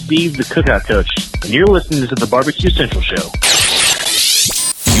Steve, the Cookout Coach, and you're listening to the Barbecue Central Show.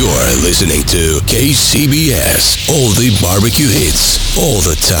 You're listening to KCBS. All the barbecue hits, all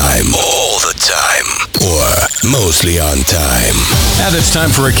the time. All the time. Or mostly on time. And it's time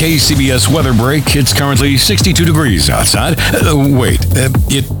for a KCBS weather break. It's currently 62 degrees outside.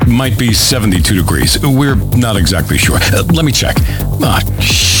 It might be 72 degrees. We're not exactly sure. Let me check.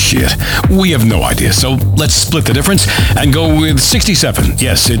 Shit. We have no idea. So let's split the difference and go with 67.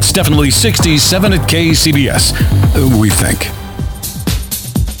 Yes, it's definitely 67 at KCBS. We think.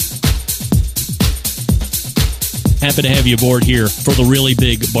 Happy to have you aboard here for the really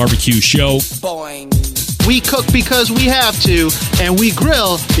big barbecue show. Boing. We cook because we have to, and we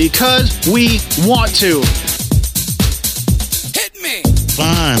grill because we want to. Hit me.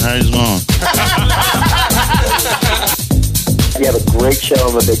 Fine, how's it going? You have a great show.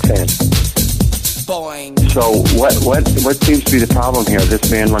 I'm a big fan. Boing. So what seems to be the problem here?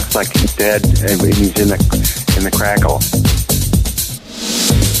 This man looks like he's dead, and he's in the crackle.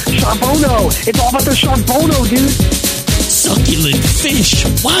 Charbono! It's all about the charbono, dude! Succulent fish.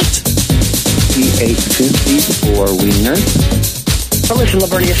 What? He ate sushi or wiener. Oh, listen,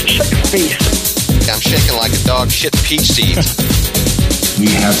 Lavernius, shut your face. I'm shaking like a dog shit peach seeds. We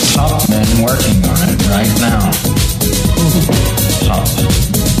have top men working on it right now. Top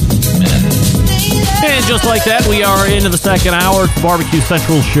men. And just like that, we are into the second hour of the Barbecue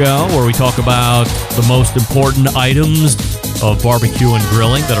Central Show, where we talk about the most important items of barbecue and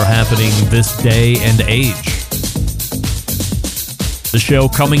grilling that are happening this day and age. The show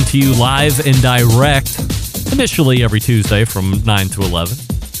coming to you live and direct, initially every Tuesday from 9 to 11.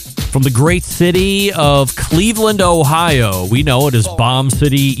 From the great city of Cleveland, Ohio. We know it as Bomb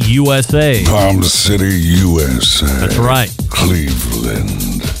City, USA. Bomb City, USA. That's right.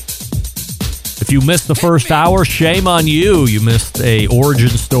 Cleveland. If you missed the first hour, shame on you. You missed a origin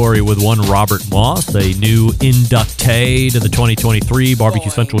story with one Robert Moss, a new inductee to the 2023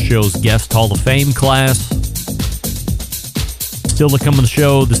 Barbecue Central Show's Guest Hall of Fame class. Still to come on the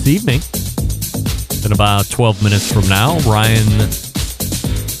show this evening. In about 12 minutes from now, Ryan...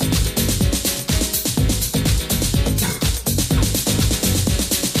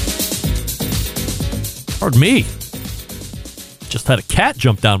 Pardon me. Just had a cat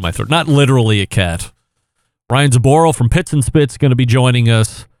jump down my throat. Not literally a cat. Ryan Zaboro from Pits and Spits going to be joining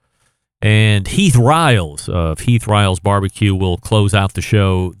us. And Heath Riles of Heath Riles Barbecue will close out the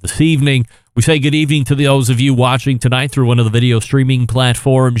show this evening. We say good evening to those of you watching tonight through one of the video streaming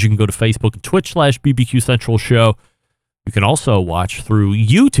platforms. You can go to Facebook and Twitch/BBQ Central Show. You can also watch through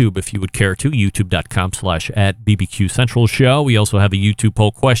YouTube if you would care to. YouTube.com/@BBQ Central Show. We also have a YouTube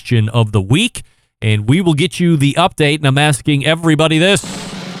poll question of the week. And we will get you the update, and I'm asking everybody this.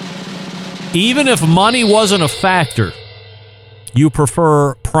 Even if money wasn't a factor, you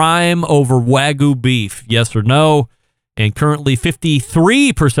prefer prime over Wagyu beef, yes or no? And currently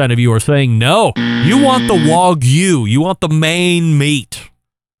 53% of you are saying no. You want the Wagyu. You want the main meat.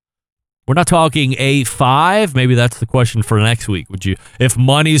 We're not talking A5. Maybe that's the question for next week. Would you, if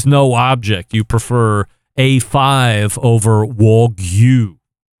money's no object, you prefer A5 over Wagyu?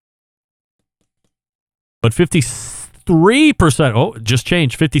 But 53%, it just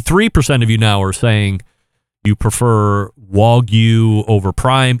changed. 53% of you now are saying you prefer Wagyu over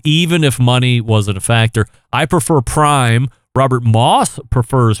prime, even if money wasn't a factor. I prefer prime. Robert Moss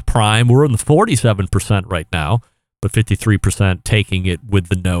prefers prime. We're in the 47% right now, but 53% taking it with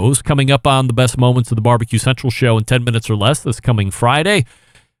the nose. Coming up on the best moments of the Barbecue Central Show in 10 minutes or less this coming Friday,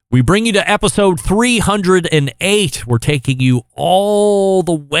 we bring you to episode 308. We're taking you all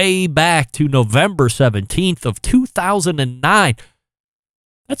the way back to November 17th of 2009.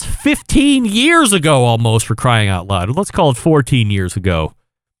 That's 15 years ago almost, for crying out loud. Let's call it 14 years ago.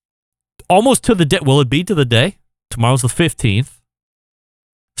 Almost to the day. Will it be to the day? Tomorrow's the 15th.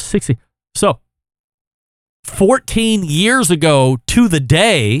 60. So, 14 years ago to the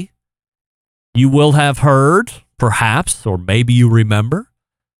day, you will have heard, perhaps, or maybe you remember,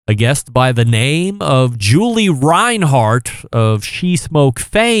 a guest by the name of Julie Reinhart of She Smoke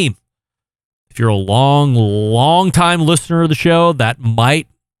fame. If you're a long time listener of the show, that might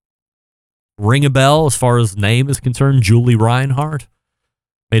ring a bell as far as name is concerned. Julie Reinhart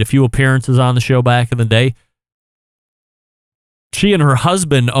made a few appearances on the show back in the day. She and her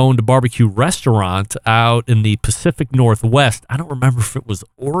husband owned a barbecue restaurant out in the Pacific Northwest. I don't remember if it was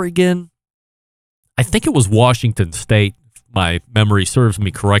Oregon. I think it was Washington State. My memory serves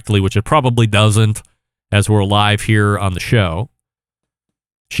me correctly, which it probably doesn't, as we're live here on the show.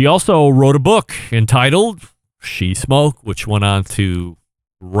 She also wrote a book entitled She Smoke, which went on to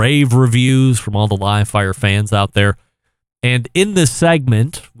rave reviews from all the live fire fans out there. And in this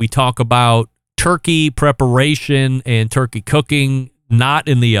segment, we talk about turkey preparation and turkey cooking, not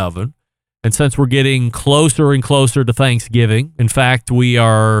in the oven. And since we're getting closer and closer to Thanksgiving, in fact, we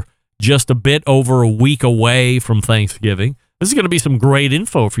are just a bit over a week away from Thanksgiving. This is going to be some great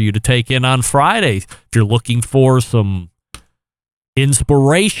info for you to take in on Friday. If you're looking for some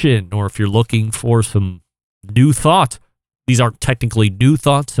inspiration or if you're looking for some new thoughts. These aren't technically new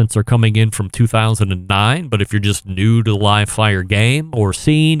thoughts since they're coming in from 2009, but if you're just new to the live fire game or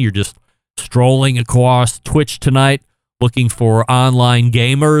scene, you're just strolling across Twitch tonight looking for online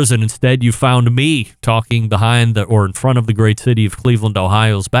gamers, and instead you found me talking behind or in front of the great city of Cleveland,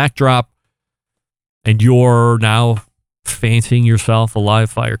 Ohio's backdrop, and you're now fancying yourself a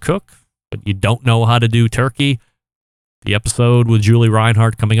live fire cook, but you don't know how to do turkey. The episode with Julie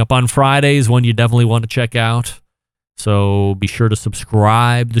Reinhardt coming up on Friday is one you definitely want to check out. So be sure to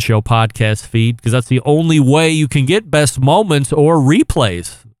subscribe to the show podcast feed, because that's the only way you can get best moments or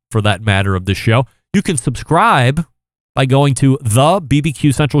replays, for that matter, of the show. You can subscribe by going to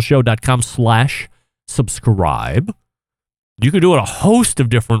thebbqcentralshow.com/subscribe. You can do it a host of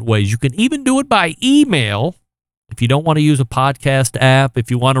different ways. You can even do it by email if you don't want to use a podcast app,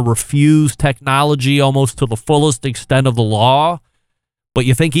 if you want to refuse technology almost to the fullest extent of the law, but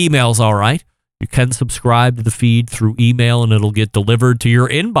you think email's all right. You can subscribe to the feed through email, and it'll get delivered to your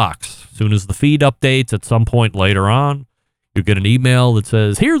inbox. As soon as the feed updates at some point later on, you'll get an email that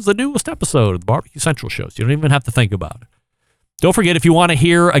says, here's the newest episode of the Barbecue Central Show. So you don't even have to think about it. Don't forget, if you want to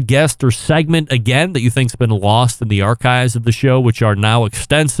hear a guest or segment again that you think's been lost in the archives of the show, which are now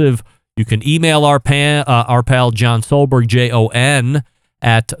extensive, you can email our pal John Solberg, Jon,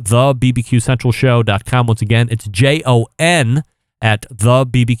 at thebbqcentralshow.com. Once again, it's Jon at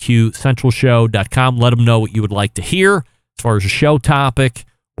thebbqcentralshow.com. Let him know what you would like to hear as far as a show topic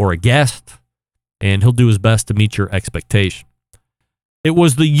or a guest, and he'll do his best to meet your expectation. It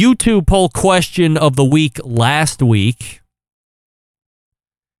was the YouTube poll question of the week last week,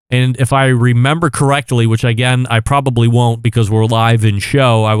 and if I remember correctly, which again, I probably won't because we're live in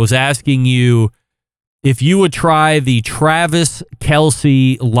show, I was asking you if you would try the Travis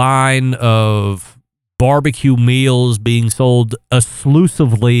Kelce line of barbecue meals being sold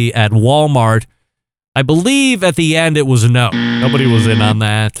exclusively at Walmart. I believe at the end it was no. Nobody was in on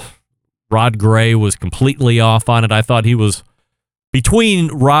that. Rod Gray was completely off on it. I thought he was between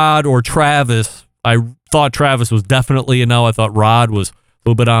Rod or Travis. I thought Travis was definitely a no. I thought Rod was a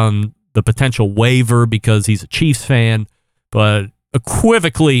little bit on the potential waiver because he's a Chiefs fan, but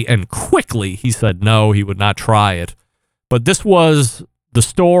equivocally and quickly he said no, he would not try it. But this was the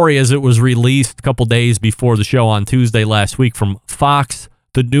story as it was released a couple days before the show on Tuesday last week from Fox,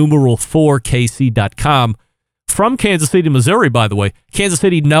 the numeral 4KC.com. From Kansas City, Missouri, by the way. Kansas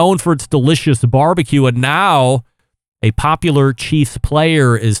City known for its delicious barbecue, and now a popular Chiefs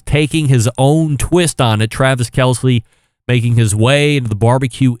player is taking his own twist on it. Travis Kelce making his way into the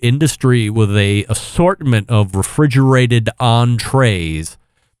barbecue industry with a assortment of refrigerated entrees.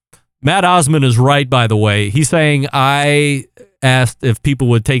 Matt Osman is right, by the way. He's saying, I asked if people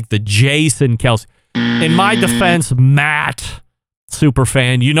would take the Jason Kelce. In my defense, Matt, super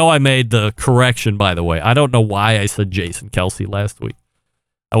fan, you know I made the correction, by the way. I don't know why I said Jason Kelce last week.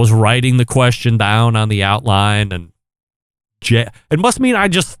 I was writing the question down on the outline, and it must mean I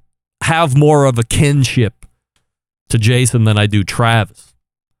just have more of a kinship to Jason than I do Travis.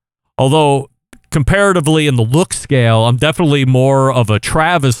 Although, comparatively in the look scale, I'm definitely more of a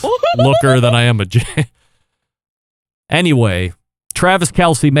Travis looker than I am a Jay. Anyway, Travis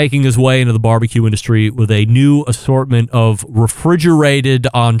Kelce making his way into the barbecue industry with a new assortment of refrigerated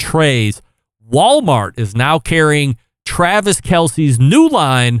entrees. Walmart is now carrying Travis Kelce's new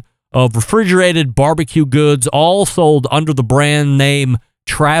line of refrigerated barbecue goods, all sold under the brand name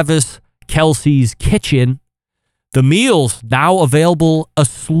Travis Kelce's Kitchen. The meals now available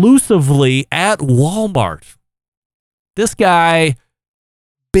exclusively at Walmart. This guy,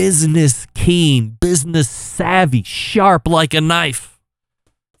 business keen, business savvy, sharp like a knife,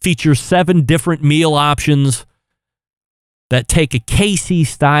 features 7 different meal options that take a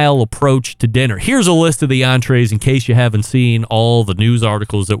KC-style approach to dinner. Here's a list of the entrees in case you haven't seen all the news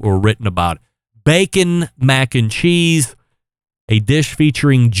articles that were written about it. Bacon mac and cheese, a dish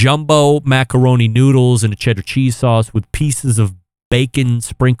featuring jumbo macaroni noodles and a cheddar cheese sauce with pieces of bacon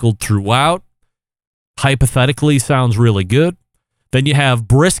sprinkled throughout. Hypothetically, sounds really good. Then you have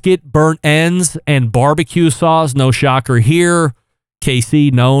brisket, burnt ends, and barbecue sauce. No shocker here.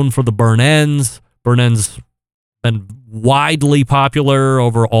 KC known for the burnt ends. Burnt ends been widely popular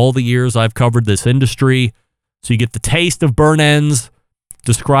over all the years I've covered this industry. So you get the taste of burnt ends,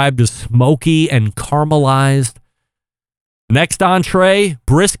 described as smoky and caramelized. Next entree,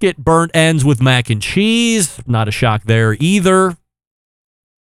 brisket burnt ends with mac and cheese. Not a shock there either.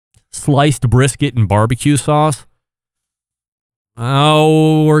 Sliced brisket and barbecue sauce.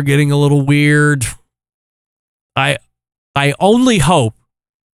 Oh, we're getting a little weird. I only hope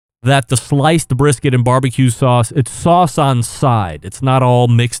that the sliced brisket and barbecue sauce, it's sauce on side. It's not all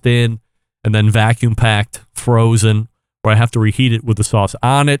mixed in and then vacuum packed, frozen, where I have to reheat it with the sauce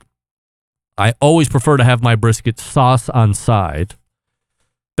on it. I always prefer to have my brisket sauce on side.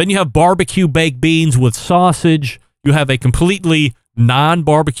 Then you have barbecue baked beans with sausage. You have a completely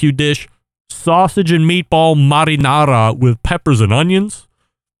non-barbecue dish, sausage and meatball marinara with peppers and onions.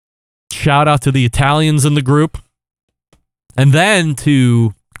 Shout out to the Italians in the group. And then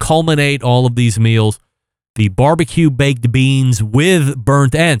to culminate all of these meals, the barbecue baked beans with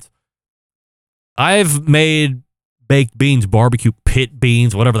burnt ends. I've made baked beans, barbecue pit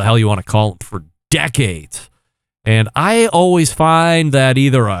beans, whatever the hell you want to call them, for decades. And I always find that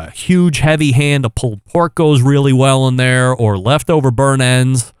either a huge heavy hand of pulled pork goes really well in there, or leftover burnt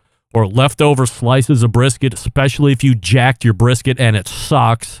ends, or leftover slices of brisket, especially if you jacked your brisket and it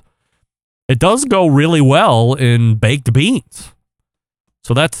sucks. It does go really well in baked beans.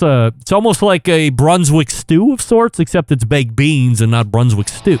 So that's it's almost like a Brunswick stew of sorts, except it's baked beans and not Brunswick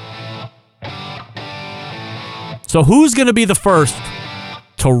stew. So who's going to be the first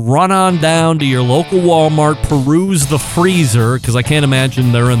to run on down to your local Walmart, peruse the freezer, because I can't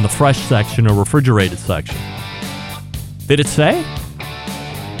imagine they're in the fresh section or refrigerated section. Did it say?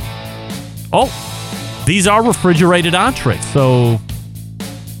 Oh, these are refrigerated entrees, so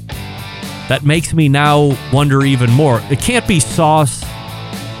that makes me now wonder even more. It can't be sauce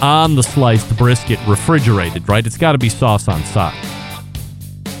on the sliced brisket refrigerated, right? It's got to be sauce on side.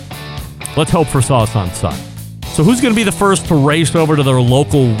 Let's hope for sauce on side. So who's going to be the first to race over to their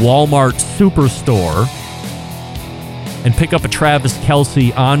local Walmart superstore and pick up a Travis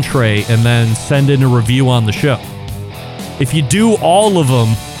Kelce entree and then send in a review on the show? If you do all of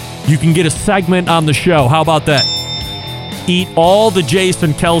them, you can get a segment on the show. How about that? Eat all the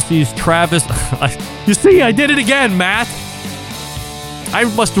Jason Kelce's Travis. You see, I did it again, Matt. I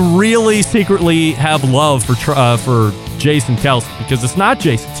must really secretly have love for Jason Kelce, because it's not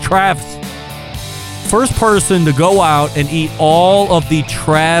Jason, it's Travis. First person to go out and eat all of the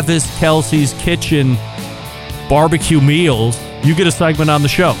Travis Kelce's Kitchen barbecue meals, you get a segment on the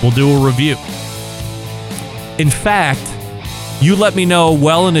show. We'll do a review. In fact, you let me know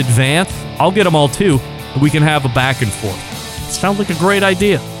well in advance. I'll get them all too, and we can have a back and forth. Sounds like a great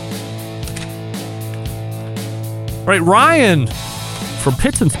idea. All right, Ryan from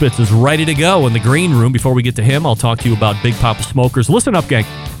Pits and Spits is ready to go in the green room. Before we get to him, I'll talk to you about Big Papa Smokers. Listen up, gang.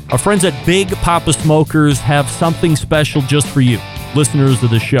 Our friends at Big Papa Smokers have something special just for you, listeners of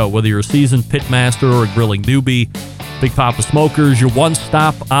the show. Whether you're a seasoned pit master or a grilling newbie, Big Papa Smokers, your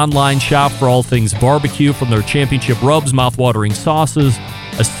one-stop online shop for all things barbecue. From their championship rubs, mouth-watering sauces,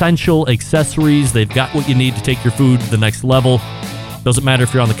 essential accessories, they've got what you need to take your food to the next level. Doesn't matter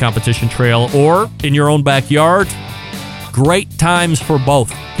if you're on the competition trail or in your own backyard. Great times for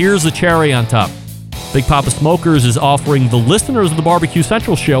both. Here's the cherry on top. Big Papa Smokers is offering the listeners of the Barbecue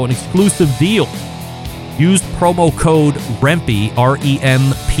Central Show an exclusive deal. Use promo code REMPE,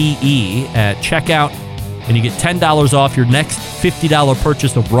 R-E-M-P-E, at checkout, and you get $10 off your next $50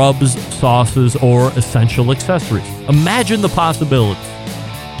 purchase of rubs, sauces, or essential accessories. Imagine the possibilities.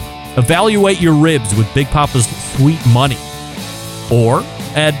 Evaluate your ribs with Big Papa's Sweet Money. Or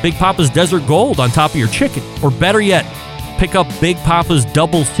add Big Papa's Desert Gold on top of your chicken. Or better yet, pick up Big Papa's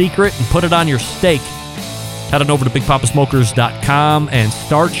Double Secret and put it on your steak. Head on over to BigPapaSmokers.com and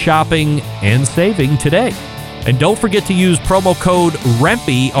start shopping and saving today. And don't forget to use promo code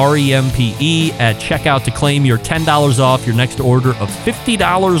REMPE, R-E-M-P-E, at checkout to claim your $10 off your next order of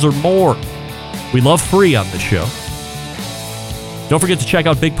 $50 or more. We love free on this show. Don't forget to check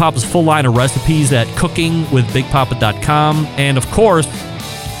out Big Papa's full line of recipes at cookingwithbigpapa.com. And of course,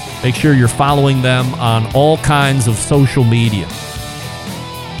 make sure you're following them on all kinds of social media.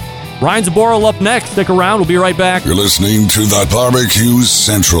 Ryan Zaboral up next. Stick around. We'll be right back. You're listening to the Barbecue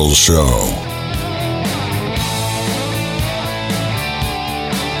Central Show.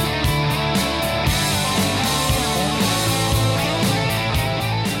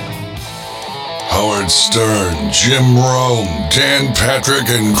 Howard Stern, Jim Rome, Dan Patrick,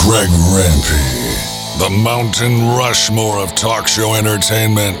 and Greg Rempe. The Mountain Rushmore of talk show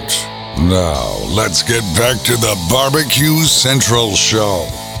entertainment. Now, let's get back to the Barbecue Central Show.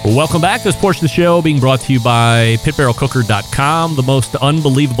 Well, welcome back. This portion of the show being brought to you by PitBarrelCooker.com, the most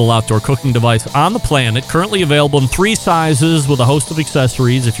unbelievable outdoor cooking device on the planet. Currently available in 3 sizes with a host of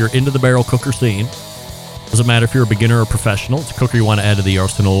accessories if you're into the barrel cooker scene. Doesn't matter if you're a beginner or professional. It's a cooker you want to add to the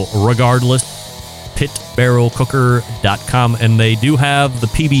arsenal regardless. pitbarrelcooker.com. And they do have the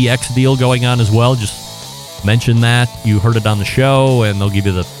PBX deal going on as well. Just mention that. You heard it on the show, and they'll give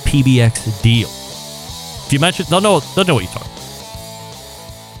you the PBX deal. If you mention, they'll know what you're talking about.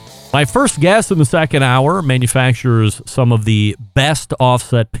 My first guest in the second hour manufactures some of the best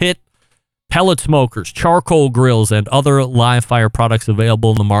offset pit, pellet smokers, charcoal grills, and other live fire products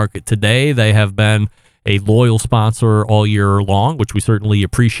available in the market today. They have been a loyal sponsor all year long, which we certainly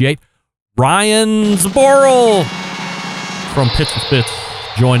appreciate. Ryan Zboril from Pits and Spits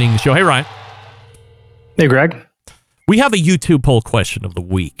joining the show. Hey, Ryan. Hey, Greg. We have a YouTube poll question of the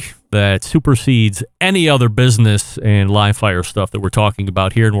week that supersedes any other business and live fire stuff that we're talking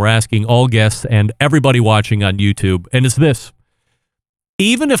about here, and we're asking all guests and everybody watching on YouTube, and it's this.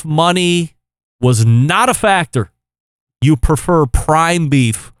 Even if money was not a factor, you prefer prime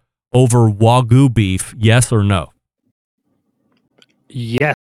beef over Wagyu beef, yes or no?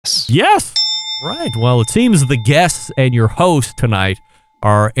 Yes. Yes. Right. Well, it seems the guests and your host tonight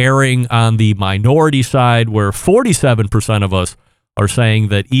are erring on the minority side, where 47% of us are saying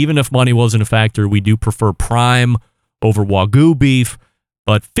that even if money wasn't a factor, we do prefer prime over Wagyu beef.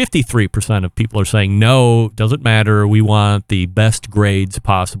 But 53% of people are saying, no, doesn't matter. We want the best grades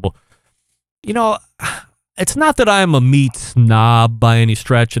possible. You know, it's not that I'm a meat snob by any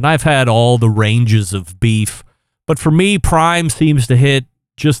stretch, and I've had all the ranges of beef. But for me, prime seems to hit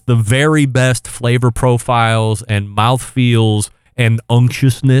just the very best flavor profiles and mouthfeels and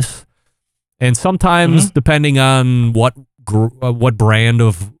unctuousness. And sometimes, depending on what brand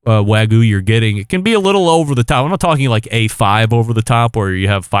of Wagyu you're getting, it can be a little over the top. I'm not talking like A5 over the top where you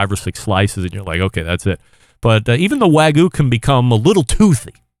have 5 or 6 slices and you're like, okay, that's it. But even the Wagyu can become a little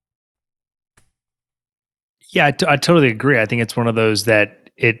toothy. Yeah, I totally agree. I think it's one of those that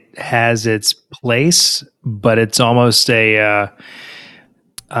it has its place, but it's almost I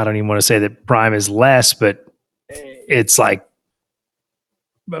don't even want to say that prime is less, but it's like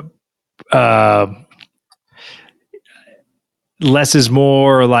less is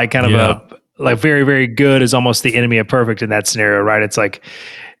more, like kind of like very, very good is almost the enemy of perfect in that scenario, right? It's like,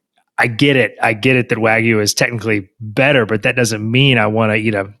 I get it that Wagyu is technically better, but that doesn't mean I want to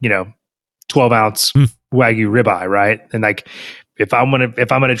eat a 12-ounce Wagyu ribeye, right? And like, if I'm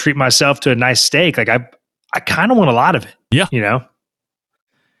gonna treat myself to a nice steak, like I kind of want a lot of it. Yeah,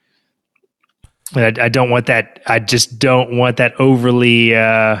 And I don't want that. I just don't want that overly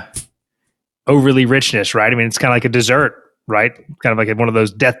richness, right? I mean, it's kind of like a dessert, right? Kind of like one of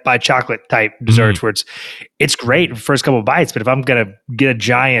those death by chocolate type desserts where it's great for the first couple of bites, but if I'm gonna get a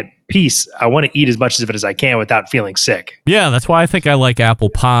giant piece, I want to eat as much of it as I can without feeling sick. Yeah, that's why I think I like apple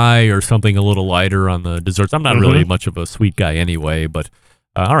pie or something a little lighter on the desserts. I'm not really much of a sweet guy anyway, but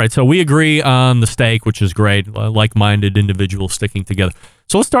all right. So we agree on the steak, which is great. Like-minded individuals sticking together.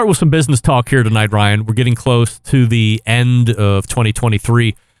 So let's start with some business talk here tonight, Ryan. We're getting close to the end of 2023.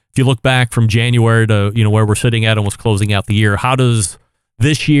 If you look back from January to where we're sitting at, almost closing out the year, how does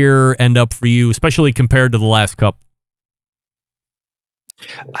this year end up for you, especially compared to the last couple?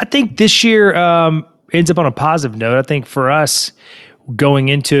 I think this year ends up on a positive note. I think for us, going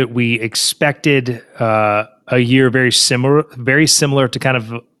into it, we expected a year very similar to kind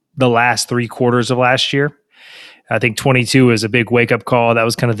of the last 3 quarters of last year. I think 22 was a big wake up call. That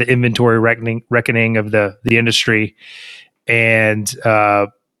was kind of the inventory reckoning of the industry, and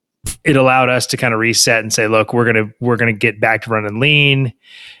it allowed us to kind of reset and say, look, we're gonna get back to running lean,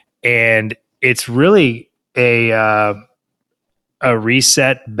 and it's really a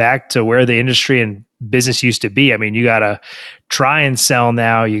reset back to where the industry and business used to be. I mean, you got to try and sell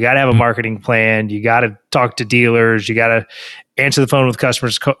now. You got to have a marketing plan. You got to talk to dealers. You got to answer the phone with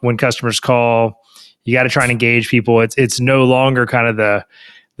customers when customers call. You got to try and engage people. It's no longer kind of the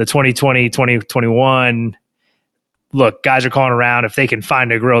 2020, 2021. Look, guys are calling around. If they can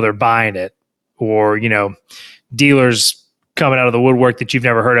find a grill, they're buying it. Or, dealers coming out of the woodwork that you've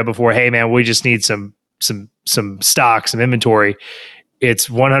never heard of before. Hey man, we just need some stock, some inventory. It's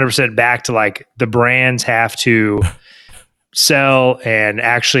 100% back to like the brands have to sell and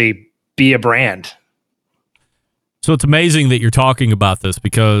actually be a brand. So it's amazing that you're talking about this,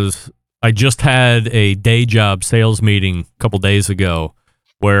 because I just had a day job sales meeting a couple days ago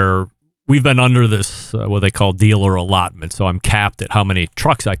where we've been under this, what they call dealer allotment. So I'm capped at how many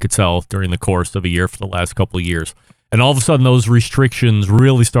trucks I could sell during the course of a year for the last couple of years. And all of a sudden, those restrictions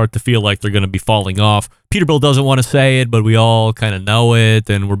really start to feel like they're going to be falling off. Peterbilt doesn't want to say it, but we all kind of know it,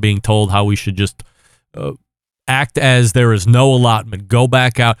 and we're being told how we should just act as there is no allotment. Go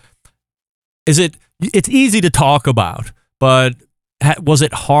back out. It's easy to talk about, but was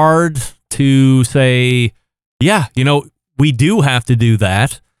it hard to say, Yeah, we do have to do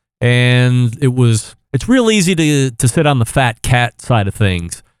that. And it's real easy to sit on the fat cat side of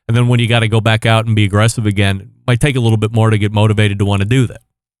things. And then when you got to go back out and be aggressive again, it might take a little bit more to get motivated to want to do that.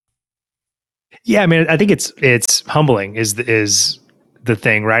 Yeah, I mean, I think it's humbling is the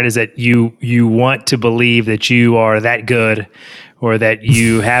thing, right? Is that you want to believe that you are that good, or that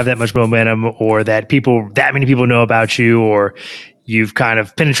you have that much momentum, or that many people know about you, or you've kind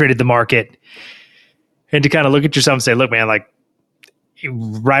of penetrated the market, and to kind of look at yourself and say, look, man, like,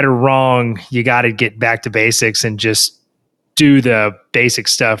 right or wrong, you got to get back to basics and just do the basic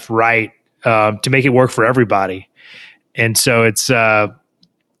stuff right, to make it work for everybody. And so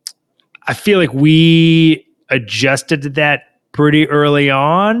I feel like we adjusted to that pretty early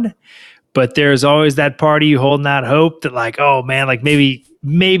on, but there's always that part of you holding out hope that, like, oh man, like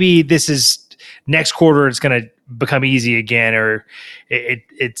maybe this is next quarter, it's going to become easy again, or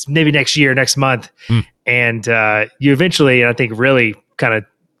it's maybe next year, next month. And you eventually, and I think really kind of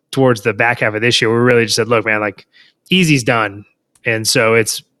towards the back half of this year, we really just said, look, man, like, easy's done. And so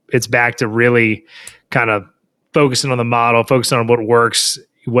it's back to really kind of focusing on the model, focusing on what works,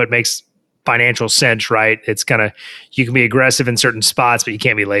 what makes financial sense, right? It's kind of, you can be aggressive in certain spots, but you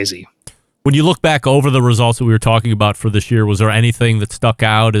can't be lazy. When you look back over the results that we were talking about for this year, was there anything that stuck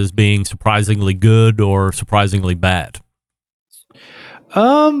out as being surprisingly good or surprisingly bad?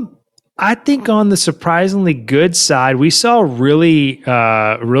 I think on the surprisingly good side, we saw really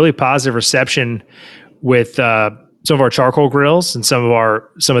positive reception with some of our charcoal grills and some of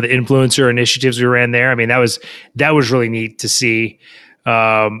the influencer initiatives we ran there. I mean, that was really neat to see.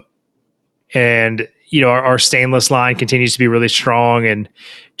 And our stainless line continues to be really strong, and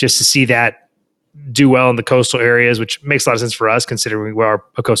just to see that do well in the coastal areas, which makes a lot of sense for us considering we are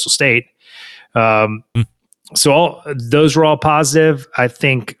a coastal state. So all those were all positive. I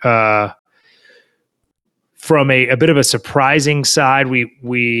think from a bit of a surprising side,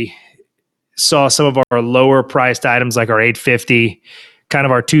 we saw some of our lower priced items, like our $850, kind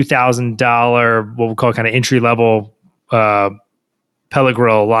of our $2,000, what we'll call kind of entry level pellet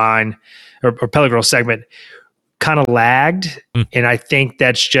grill line or pellet grill segment, kind of lagged. And I think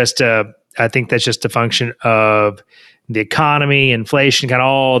that's just a function of the economy, inflation, kind of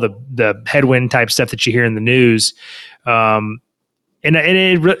all the headwind type stuff that you hear in the news. And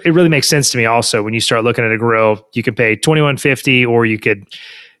it really makes sense to me also when you start looking at a grill. You could pay $2,150, or you could,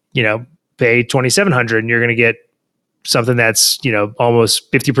 pay $2,700, and you're going to get something that's,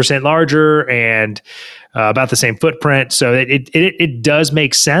 almost 50% larger and about the same footprint. So it does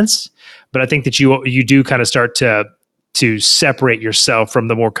make sense, but I think that you do kind of start to separate yourself from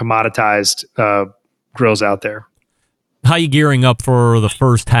the more commoditized grills out there. How are you gearing up for the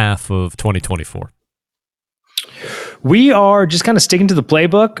first half of 2024? We are just kind of sticking to the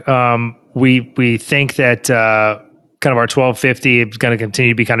playbook. We think that kind of our 1250 is going to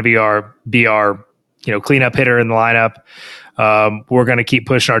continue to be our cleanup hitter in the lineup. We're going to keep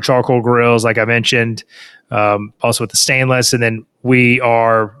pushing our charcoal grills, like I mentioned, also with the stainless. And then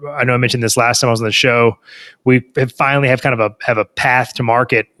I know I mentioned this last time I was on the show, we finally have kind of a path to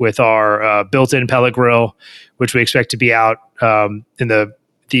market with our built-in pellet grill, which we expect to be out in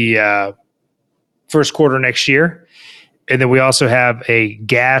the first quarter next year. And then we also have a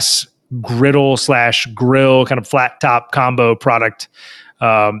gas griddle/grill kind of flat top combo product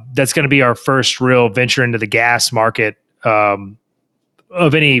that's going to be our first real venture into the gas market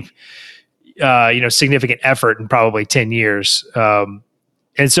of any significant effort in probably 10 years. And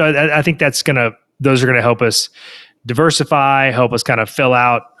so I think those are going to help us diversify, help us kind of fill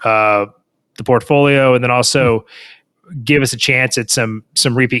out the portfolio, and then also give us a chance at some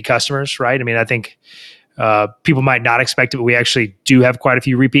repeat customers, right? I mean, I think people might not expect it, but we actually do have quite a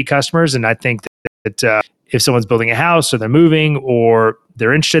few repeat customers. And I think that if someone's building a house, or they're moving, or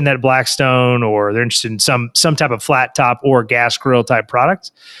they're interested in that Blackstone, or they're interested in some type of flat top or gas grill type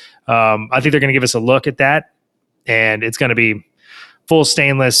product, I think they're going to give us a look at that. And it's going to be full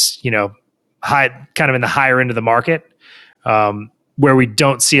stainless, high, kind of in the higher end of the market, where we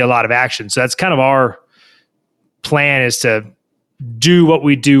don't see a lot of action. So that's kind of our plan, is to do what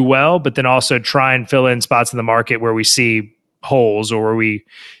we do well, but then also try and fill in spots in the market where we see holes, or where we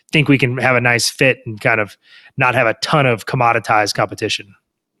think we can have a nice fit and kind of not have a ton of commoditized competition.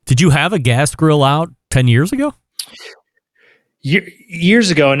 Did you have a gas grill out 10 years ago? Years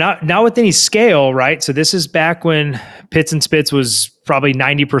ago, not with any scale, right? So this is back when Pits and Spits was probably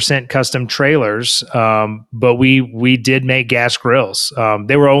 90% custom trailers, but we did make gas grills.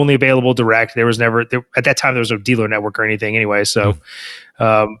 They were only available direct. There was never at that time there was no dealer network or anything anyway. So,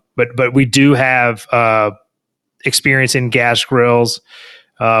 but we do have experience in gas grills.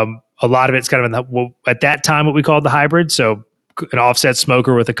 A A lot of it's kind of at that time what we called the hybrid. So an offset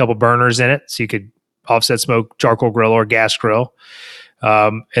smoker with a couple burners in it, so you could offset smoke charcoal grill or gas grill.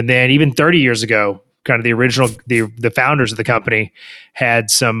 And then even 30 years ago, kind of the original the founders of the company had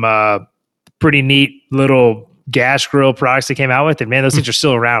some pretty neat little gas grill products they came out with, and man, those things are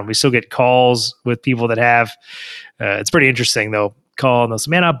still around. We still get calls with people that have. It's pretty interesting though. Call and they'll say,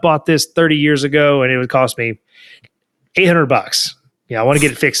 "Man, I bought this 30 years ago, and it would cost me $800. Yeah, I want to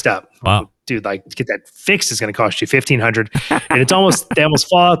get it fixed up." Wow, dude, like to get that fixed is going to cost you $1,500, and it's almost they almost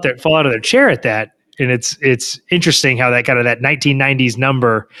fall out of their chair at that. And it's interesting how that kind of that 1990s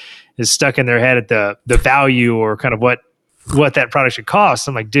number is stuck in their head at the value or kind of what that product should cost.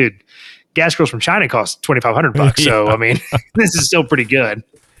 I'm like, dude, gas grills from China cost $2,500. So I mean, this is still pretty good.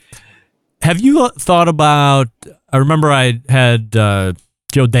 Have you thought about? I remember I had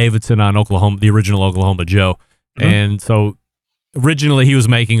Joe Davidson on Oklahoma, the original Oklahoma Joe, and so originally he was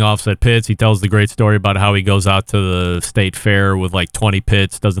making offset pits. He tells the great story about how he goes out to the state fair with like 20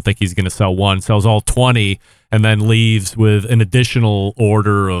 pits, doesn't think he's going to sell one, sells all 20, and then leaves with an additional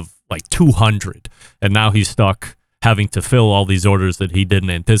order of like 200. And now he's stuck having to fill all these orders that he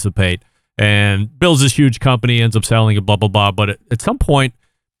didn't anticipate, and builds this huge company, ends up selling it, blah, blah, blah. But at some point,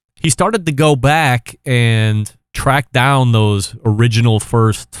 he started to go back and track down those original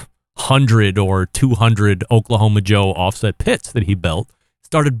first 100 or 200 Oklahoma Joe offset pits that he built,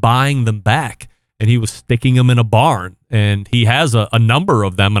 started buying them back, and he was sticking them in a barn. And he has a number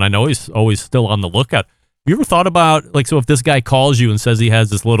of them, and I know he's always still on the lookout. Have you ever thought about, like, so if this guy calls you and says he has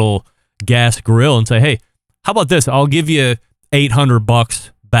this little gas grill and say, "Hey, how about this? I'll give you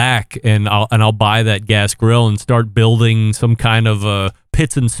 $800 back, and I'll buy that gas grill," and start building some kind of a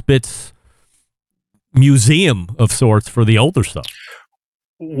pits and spits museum of sorts for the older stuff?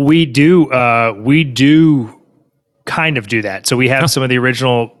 We do kind of do that. So we have some of the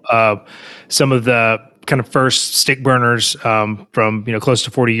original, some of the kind of first stick burners from close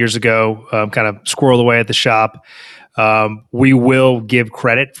to 40 years ago, kind of squirreled away at the shop. We will give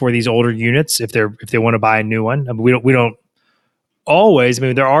credit for these older units if they want to buy a new one. I mean, we don't always. I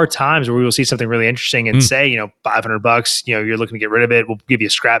mean, there are times where we will see something really interesting and say, $500, you're looking to get rid of it. We'll give you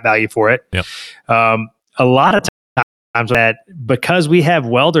a scrap value for it. Yep. A lot of times that, because we have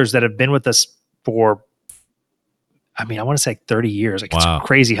welders that have been with us for, I want to say 30 years. Like, wow. It's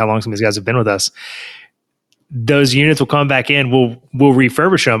crazy how long some of these guys have been with us. Those units will come back in, we'll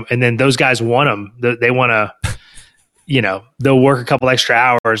refurbish them, and then those guys want them. They want to, they'll work a couple extra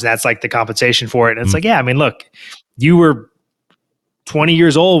hours, and that's like the compensation for it. And it's like, yeah, look, you were 20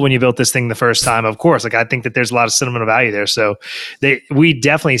 years old when you built this thing the first time. Of course, like, I think that there's a lot of sentimental value there. So we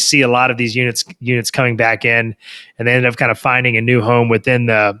definitely see a lot of these units coming back in, and they end up kind of finding a new home within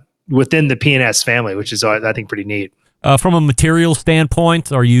the P&S family, which is, I think, pretty neat. From a material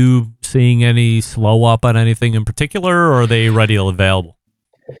standpoint, are you seeing any slow up on anything in particular, or are they readily available?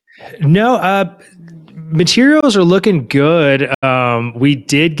 No, materials are looking good. We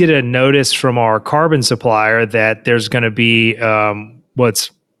did get a notice from our carbon supplier that there's going to be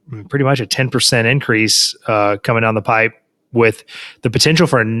what's pretty much a 10% increase coming down the pipe, with the potential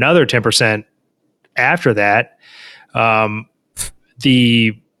for another 10% after that.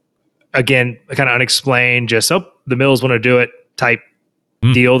 Again, kind of unexplained, just, the mills want to do it type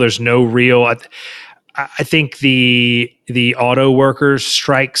deal. There's no real, I think the auto workers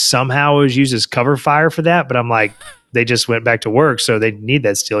strike somehow was used as cover fire for that, but I'm like, they just went back to work, so they need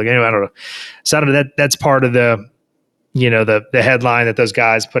that steel. Anyway, I don't know. So I don't know, that's part of the headline that those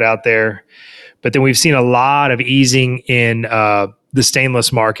guys put out there. But then we've seen a lot of easing in the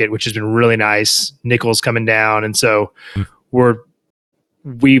stainless market, which has been really nice. Nickel's coming down, and so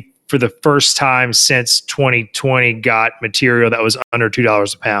we for the first time since 2020 got material that was under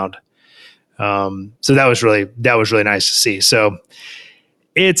 $2 a pound. So that was really nice to see. So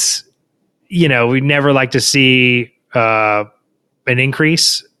it's, we never like to see an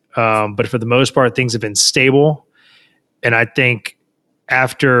increase, but for the most part, things have been stable. And I think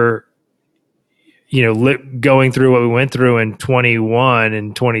after, going through what we went through in 21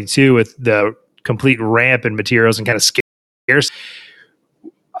 and 22 with the complete ramp in materials and kind of scarce,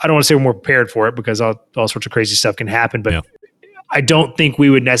 I don't want to say we're more prepared for it, because all sorts of crazy stuff can happen, but I don't think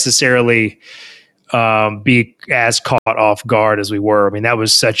we would necessarily be as caught off guard as we were. That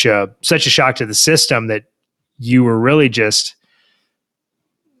was such a shock to the system that you were really just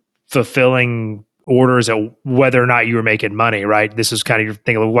fulfilling orders at whether or not you were making money, right? This was kind of your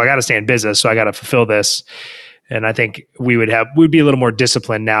thing, well, I got to stay in business, so I got to fulfill this. And I think we'd be a little more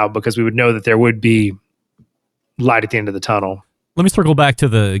disciplined now, because we would know that there would be light at the end of the tunnel. Let me circle back to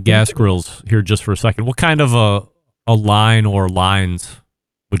the gas grills here just for a second. What kind of a line or lines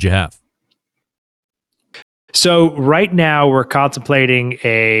would you have? So right now we're contemplating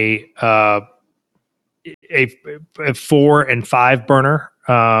a 4 and 5 burner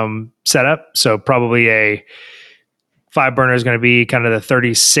setup. So probably a 5 burner is going to be kind of the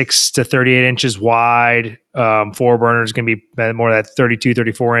 36 to 38 inches wide. 4 burner is going to be more of that 32,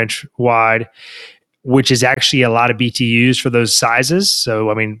 34 inch wide, which is actually a lot of BTUs for those sizes.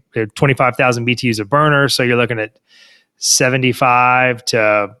 So, I mean, there are 25,000 BTUs of burner. So you're looking at 75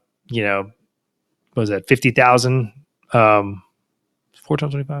 to, what was that, 50,000? 4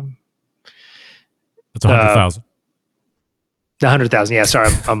 times 25? That's 100,000. 100,000. Yeah, sorry.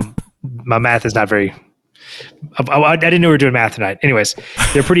 My math is not very... I didn't know we were doing math tonight. Anyways,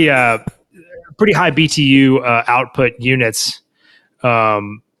 they're pretty high BTU output units. So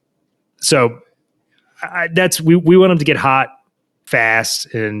we want them to get hot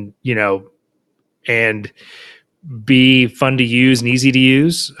fast and be fun to use and easy to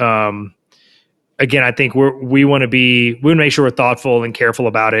use. Again, I think we want to make sure we're thoughtful and careful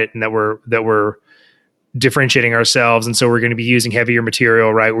about it, and that we're differentiating ourselves. And so we're going to be using heavier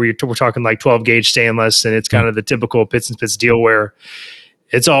material, right? We're talking like 12 gauge stainless, and it's kind of the typical Pits and Spits deal where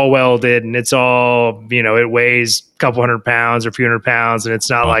it's all welded and it's all, it weighs a couple 100 pounds or a few 100 pounds. And it's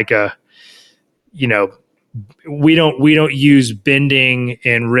not like we don't use bending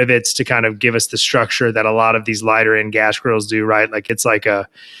and rivets to kind of give us the structure that a lot of these lighter end gas grills do, right? Like it's like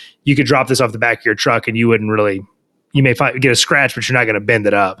you could drop this off the back of your truck and you may get a scratch, but you're not going to bend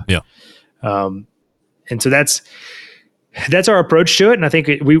it up. Yeah. And so that's our approach to it. And I think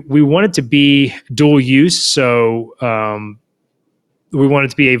we want it to be dual use. So we want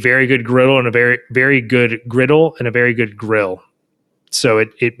it to be a very good griddle and a very, very good griddle and a very good grill. So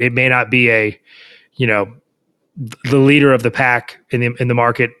it may not be the leader of the pack in the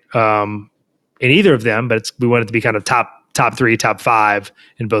market in either of them, but we want it to be kind of top 3, top 5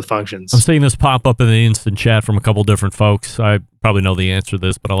 in both functions. I'm seeing this pop up in the instant chat from a couple different folks. I probably know the answer to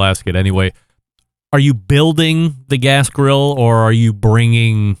this, but I'll ask it anyway. Are you building the gas grill, or are you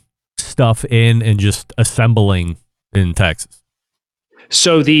bringing stuff in and just assembling in Texas?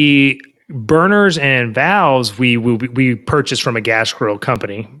 So the burners and valves we purchase from a gas grill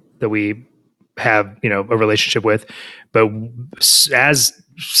company that we have a relationship with, but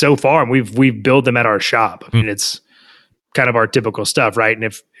so far we've built them at our shop. I mean, it's kind of our typical stuff, right? And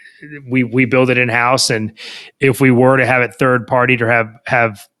if we build it in house, and if we were to have it third party to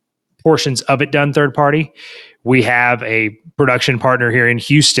have portions of it done third party, we have a production partner here in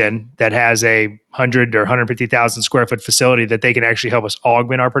Houston that has a 100 or 150,000 square foot facility that they can actually help us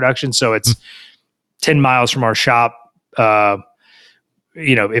augment our production. So it's 10 miles from our shop.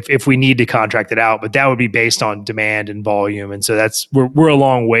 If we need to contract it out, but that would be based on demand and volume. And so we're a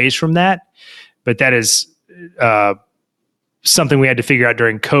long ways from that, but that is something we had to figure out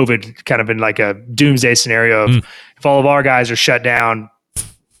during COVID, kind of in like a doomsday scenario of if all of our guys are shut down,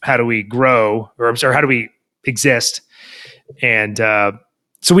 how do we grow? Or I'm sorry, how do we exist? And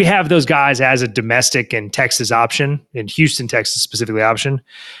so we have those guys as a domestic and Texas option, in Houston, Texas specifically option.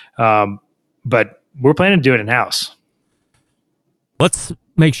 But we're planning to do it in-house. Let's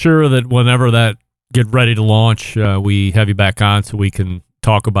make sure that whenever that get ready to launch, we have you back on so we can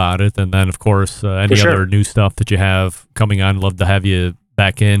talk about it. And then, of course, any other new stuff that you have coming on, love to have you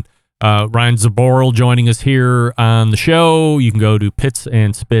back in. Ryan Zaboral joining us here on the show. You can go to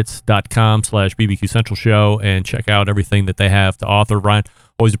pitsandspits.com/BBQ Central Show and check out everything that they have to offer. Ryan,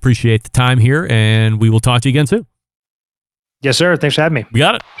 always appreciate the time here, and we will talk to you again soon. Yes, sir. Thanks for having me. We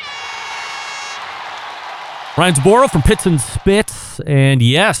got it. Ryan Zaboral from Pits and Spits. And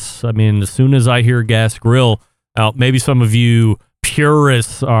yes, I mean, as soon as I hear gas grill, now maybe some of you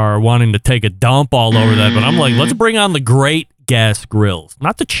purists are wanting to take a dump all over that, but I'm like, let's bring on the great gas grills,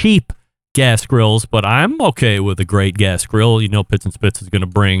 not the cheap gas grills, but I'm okay with a great gas grill. Pits and Spits is going to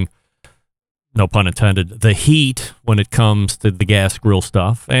bring, no pun intended, the heat when it comes to the gas grill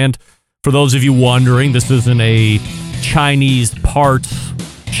stuff. And for those of you wondering, this isn't a Chinese parts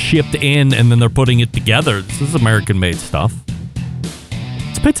shipped in and then they're putting it together. This is American-made stuff.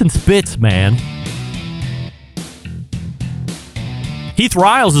 It's Pits and Spits, man. Heath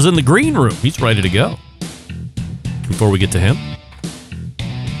Riles is in the green room. He's ready to go. Before we get to him,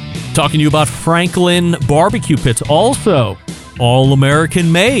 talking to you about Franklin barbecue pits, also all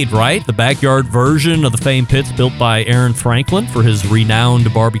American made, right? The backyard version of the famed pits built by Aaron Franklin for his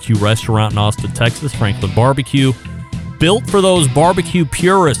renowned barbecue restaurant in Austin, Texas, Franklin Barbecue. Built for those barbecue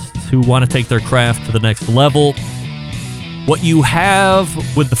purists who want to take their craft to the next level. What you have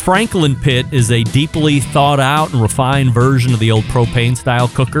with the Franklin pit is a deeply thought out and refined version of the old propane style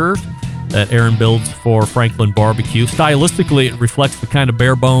cooker. that Aaron builds for Franklin Barbecue. Stylistically, it reflects the kind of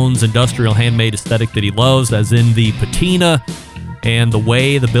bare-bones, industrial, handmade aesthetic that he loves, as in the patina and the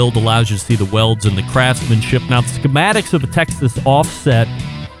way the build allows you to see the welds and the craftsmanship. Now, the schematics of a Texas offset,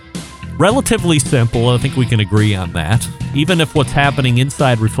 relatively simple. I think we can agree on that. Even if what's happening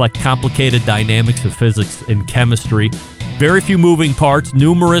inside reflect complicated dynamics of physics and chemistry. Very few moving parts,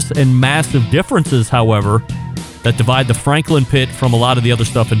 numerous and massive differences, however, that divide the Franklin pit from a lot of the other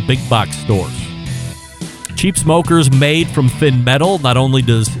stuff in big box stores. Cheap smokers made from thin metal. Not only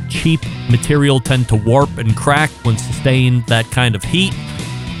does cheap material tend to warp and crack when sustained that kind of heat,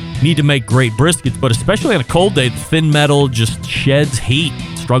 need to make great briskets, but especially on a cold day, the thin metal just sheds heat,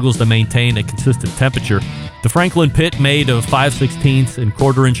 struggles to maintain a consistent temperature. The Franklin pit, made of 5/16 and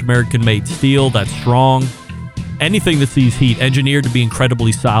quarter-inch American-made steel, that's strong. Anything that sees heat, engineered to be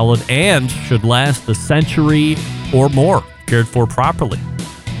incredibly solid and should last a century or more, cared for properly.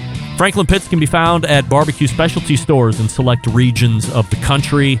 Franklin pits can be found at barbecue specialty stores in select regions of the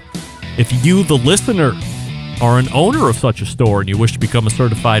country. If you, the listener, are an owner of such a store and you wish to become a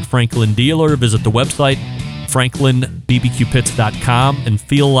certified Franklin dealer, visit the website franklinbbqpits.com and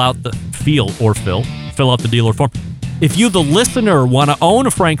fill out the dealer form. If you, the listener, want to own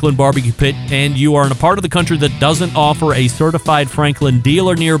a Franklin barbecue pit and you are in a part of the country that doesn't offer a certified Franklin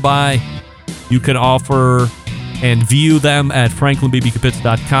dealer nearby, you can offer and view them at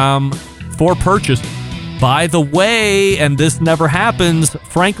franklinbbqpits.com for purchase. By the way, and this never happens,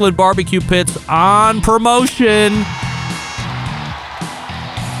 Franklin barbecue pits on promotion.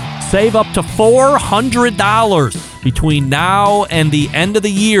 Save up to $400 between now and the end of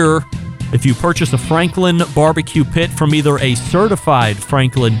the year if you purchase a Franklin barbecue pit from either a certified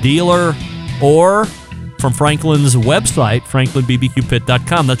Franklin dealer or from Franklin's website,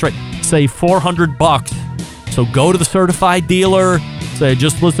 franklinbbqpit.com. That's right. Save $400. So go to the certified dealer, say,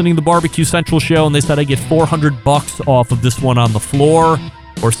 just listening to the Barbecue Central show, and they said I get $400 off of this one on the floor,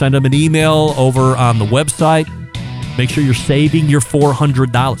 or send them an email over on the website. Make sure you're saving your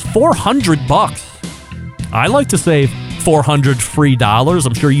 $400. $400. I like to save $400 free dollars.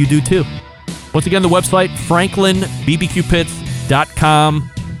 I'm sure you do too. Once again, the website,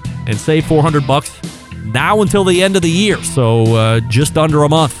 franklinbbqpits.com, and save $400 now until the end of the year. So just under a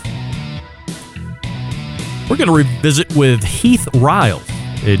month. We're going to revisit with Heath Riles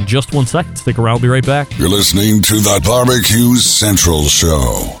in just 1 second. Stick around. We'll be right back. You're listening to the Barbecue Central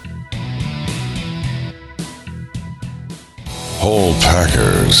Show. Whole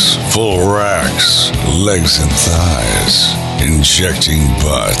packers, full racks, legs and thighs, injecting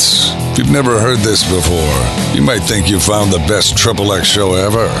butts. If you've never heard this before, you might think you found the best XXX show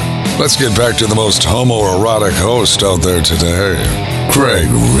ever. Let's get back to the most homoerotic host out there today, Greg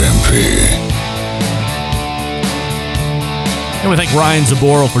Rempe. And we thank Ryan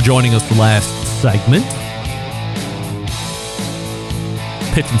Zaboro for joining us the last segment.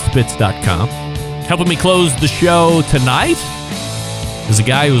 Pitsandspits.com. Helping me close the show tonight is a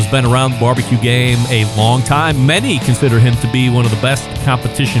guy who's been around the barbecue game a long time. Many consider him to be one of the best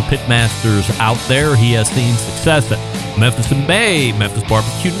competition pitmasters out there. He has seen success at Memphis in May, Memphis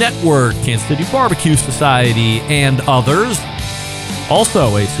Barbecue Network, Kansas City Barbecue Society, and others.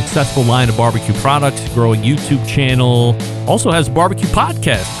 Also, a successful line of barbecue products, growing YouTube channel. Also has a barbecue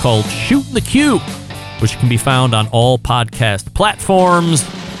podcast called Shooting the Q, which can be found on all podcast platforms.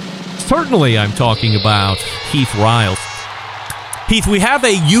 Certainly, I'm talking about Heath Riles. Heath, we have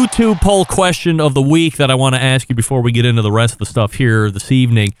a YouTube poll question of the week that I want to ask you before we get into the rest of the stuff here this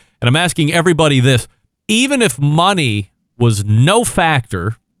evening. And I'm asking everybody this. Even if money was no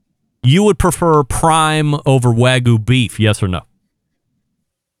factor, you would prefer prime over Wagyu beef, yes or no?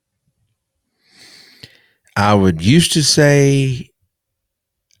 I would used to say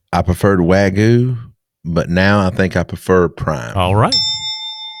I preferred Wagyu, but now I think I prefer prime. All right.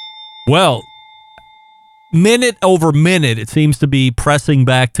 Well, minute over minute, it seems to be pressing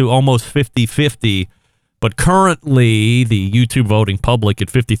back to almost 50-50. But currently, the YouTube voting public at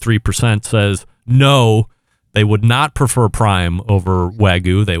 53% says no, they would not prefer prime over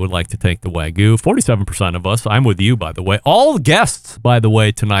Wagyu. They would like to take the Wagyu. 47% of us, I'm with you, by the way. All guests, by the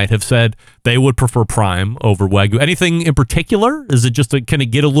way, tonight have said they would prefer prime over Wagyu. Anything in particular? Is it just, can it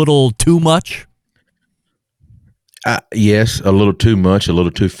get a little too much? Yes, a little too much, a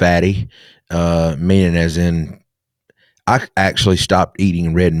little too fatty. Meaning as in, I actually stopped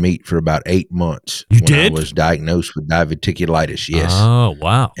eating red meat for about 8 months. You did? I was diagnosed with diverticulitis, yes. Oh,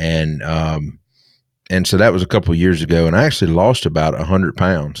 wow. And so that was a couple of years ago, and I actually lost about 100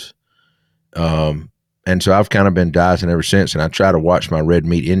 pounds. And so I've kind of been dieting ever since, and I try to watch my red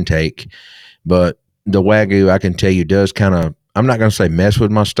meat intake. But the Wagyu, I can tell you, does kind of I'm not going to say mess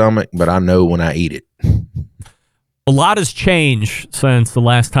with my stomach, but I know when I eat it. A lot has changed since the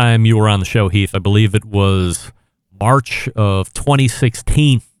last time you were on the show, Heath. I believe it was March of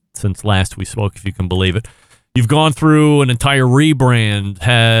 2016 since last we spoke, if you can believe it. You've gone through an entire rebrand,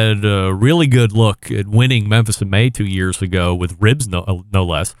 had a really good look at winning Memphis in May 2 years ago with ribs, no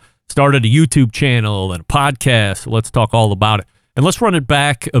less. Started a YouTube channel and a podcast. So let's talk all about it. And let's run it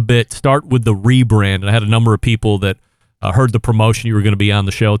back a bit. Start with the rebrand. I had a number of people that heard the promotion you were going to be on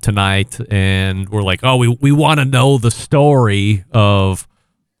the show tonight, and we're like, oh, we want to know the story of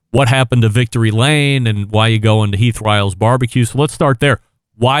what happened to Victory Lane and why you go into Heath Riles BBQ. So let's start there.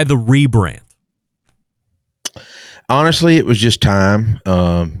 Why the rebrand? Honestly, it was just time.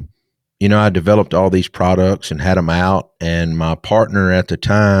 I developed all these products and had them out, and my partner at the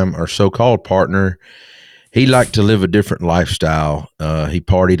time, or so-called partner, he liked to live a different lifestyle. He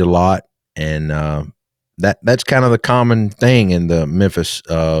partied a lot, and that's kind of the common thing in the Memphis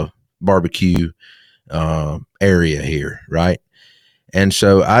barbecue area here, right? And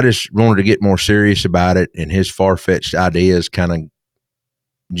so I just wanted to get more serious about it, and his far-fetched ideas kind of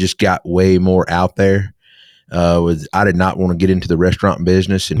just got way more out there. I did not want to get into the restaurant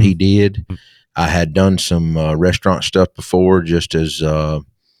business, and he did. I had done some restaurant stuff before, just as a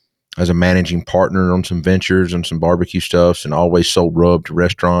managing partner on some ventures and some barbecue stuff, and always sold rub to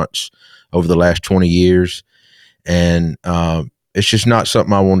restaurants over the last 20 years. And it's just not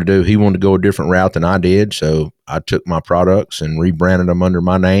something I wanted to do. He wanted to go a different route than I did, so I took my products and rebranded them under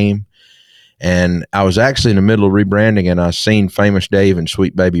my name. And I was actually in the middle of rebranding, and I seen Famous Dave and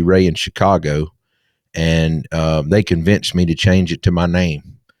Sweet Baby Ray in Chicago, and they convinced me to change it to my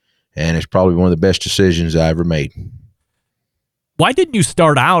name. And it's probably one of the best decisions I ever made. Why didn't you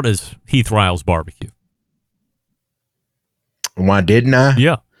start out as Heath Riles BBQ? Why didn't I?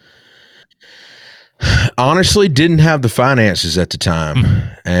 Yeah. Honestly, didn't have the finances at the time.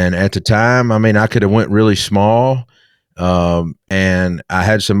 And at the time, I mean, I could have went really small. And I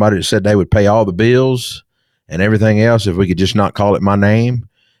had somebody that said they would pay all the bills and everything else if we could just not call it my name.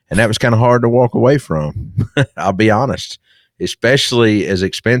 And that was kind of hard to walk away from. I'll be honest, especially as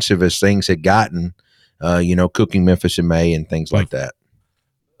expensive as things had gotten, cooking Memphis in May and things like that.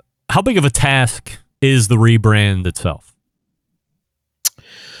 How big of a task is the rebrand itself?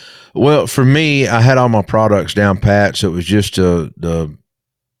 Well, for me, I had all my products down pat, so it was just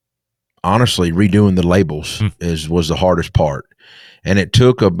honestly redoing the labels was the hardest part. And it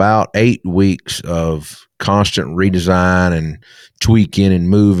took about 8 weeks of constant redesign and tweaking and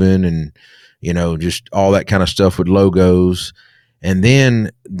moving and, just all that kind of stuff with logos. And then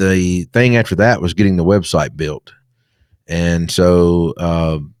the thing after that was getting the website built. And so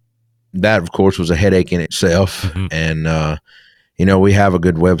that, of course, was a headache in itself. And, we have a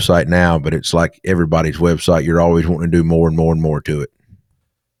good website now, but it's like everybody's website. You're always wanting to do more and more and more to it.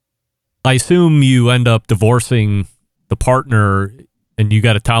 I assume you end up divorcing the partner, and you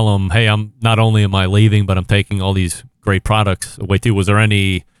got to tell them, hey, I'm not only am I leaving, but I'm taking all these great products away too. Was there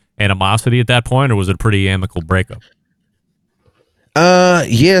any animosity at that point, or was it a pretty amicable breakup?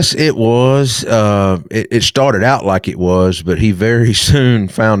 Yes, it was. It started out like it was, but he very soon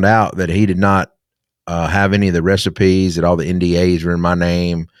found out that he did not have any of the recipes, that all the NDAs were in my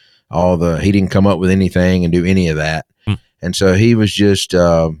name, he didn't come up with anything and do any of that. And so he was just,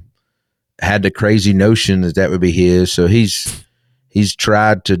 had the crazy notion that would be his. So he's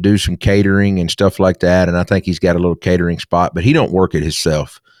tried to do some catering and stuff like that. And I think he's got a little catering spot, but he don't work it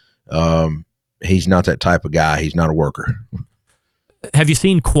himself. He's not that type of guy. He's not a worker. Have you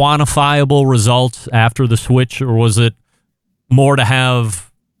seen quantifiable results after the switch, or was it more to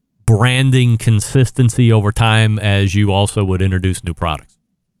have branding consistency over time as you also would introduce new products?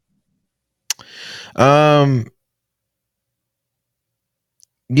 It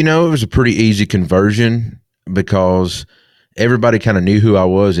was a pretty easy conversion because everybody kind of knew who I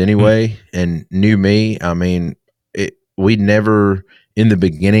was anyway and knew me. I mean, in the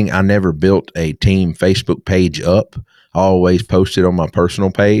beginning, I never built a team Facebook page up. I always posted on my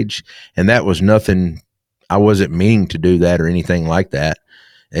personal page, and that was nothing. I wasn't meaning to do that or anything like that.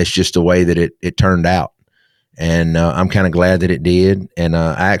 It's just the way that it turned out. And I'm kind of glad that it did. And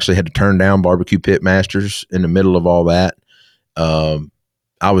I actually had to turn down Barbecue Pit Masters in the middle of all that.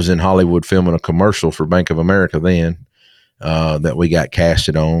 I was in Hollywood filming a commercial for Bank of America then that we got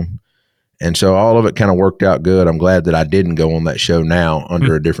casted on. And so all of it kind of worked out good. I'm glad that I didn't go on that show now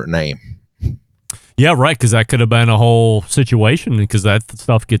under a different name. Yeah, right, because that could have been a whole situation, because that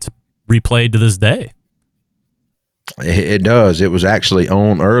stuff gets replayed to this day. It does. It was actually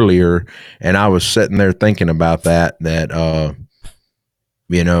on earlier, and I was sitting there thinking about that a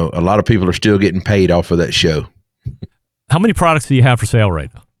lot of people are still getting paid off of that show. How many products do you have for sale right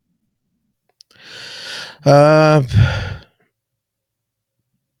now?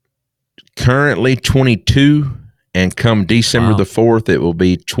 Currently 22, and come December the 4th, it will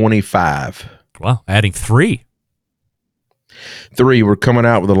be 25. Wow, adding 3. 3. We're coming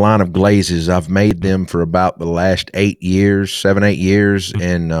out with a line of glazes. I've made them for about the last 7, 8 years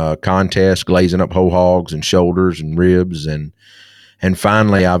in contests, glazing up whole hogs and shoulders and ribs. And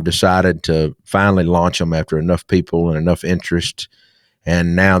finally, I've decided to finally launch them after enough people and enough interest.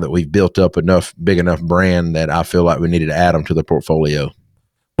 And now that we've built up big enough brand that I feel like we needed to add them to the portfolio.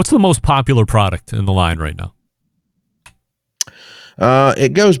 What's the most popular product in the line right now?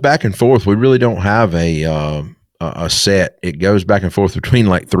 It goes back and forth. We really don't have a set. It goes back and forth between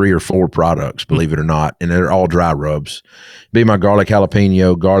like 3 or 4 products, believe it or not, and they're all dry rubs. Be my garlic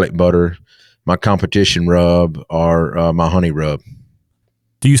jalapeno, garlic butter, my competition rub, or my honey rub.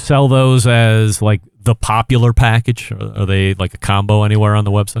 Do you sell those as like the popular package? Are they like a combo anywhere on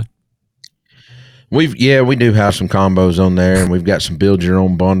the website? We do have some combos on there, and we've got some build your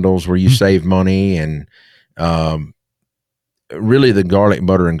own bundles where you save money. And really, the garlic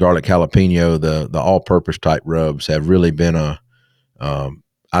butter and garlic jalapeno, the all-purpose type rubs, have really been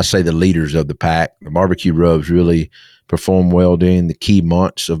I say the leaders of the pack. The barbecue rubs really perform well during the key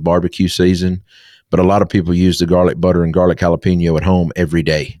months of barbecue season, but a lot of people use the garlic butter and garlic jalapeno at home every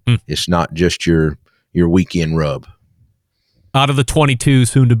day. It's not just your weekend rub. Out of the 22,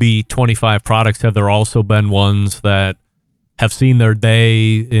 soon to be 25 products, have there also been ones that have seen their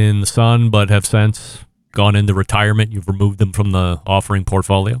day in the sun but have since gone into retirement? You've removed them from the offering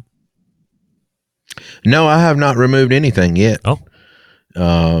portfolio? No, I have not removed anything yet. Oh,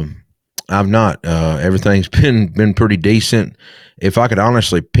 I've not. Everything's been pretty decent. If I could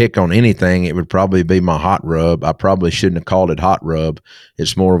honestly pick on anything, it would probably be my hot rub. I probably shouldn't have called it hot rub.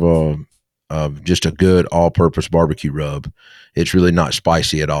 It's more of just a good all-purpose barbecue rub. It's really not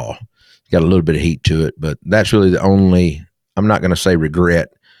spicy at all. It's got a little bit of heat to it, but that's really the only, I'm not going to say regret,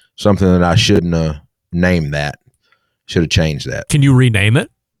 something that I shouldn't have named that. Should have changed that. Can you rename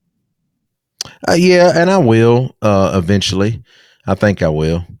it? Yeah, and I will eventually. I think I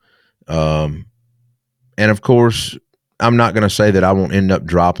will. And of course, I'm not going to say that I won't end up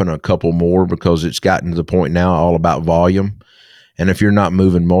dropping a couple more, because it's gotten to the point now all about volume. And if you're not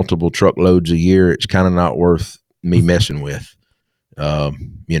moving multiple truckloads a year, it's kind of not worth me messing with. How's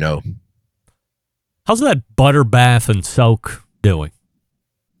that butter bath and soak doing?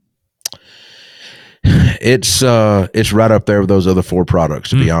 It's right up there with those other 4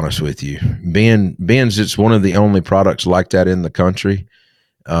 products, to be honest with you. It's one of the only products like that in the country.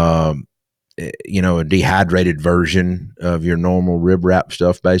 A dehydrated version of your normal rib wrap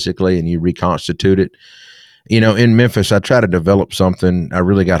stuff, basically, and you reconstitute it. In Memphis, I tried to develop something. I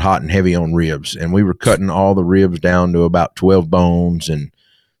really got hot and heavy on ribs, and we were cutting all the ribs down to about 12 bones and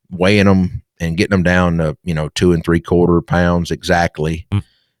weighing them and getting them down to, 2 3/4 pounds exactly.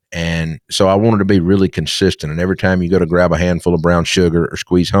 And so I wanted to be really consistent. And every time you go to grab a handful of brown sugar or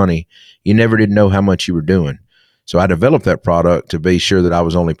squeeze honey, you never did know how much you were doing. So I developed that product to be sure that I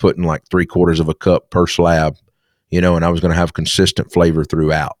was only putting like 3/4 of a cup per slab, and I was going to have consistent flavor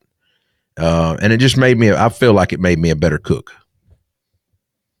throughout. And it just I feel like it made me a better cook.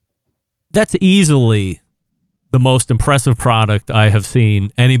 That's easily the most impressive product I have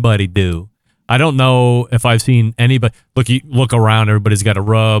seen anybody do. I don't know if I've seen anybody look around. Everybody's got a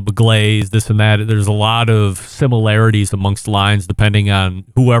rub, a glaze, this and that. There's a lot of similarities amongst lines depending on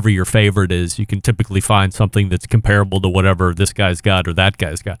whoever your favorite is. You can typically find something that's comparable to whatever this guy's got or that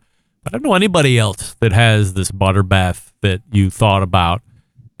guy's got. But I don't know anybody else that has this butter bath that you thought about.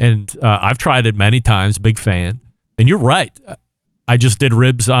 And I've tried it many times, big fan. And you're right. I just did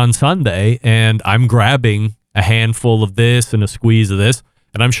ribs on Sunday, and I'm grabbing a handful of this and a squeeze of this.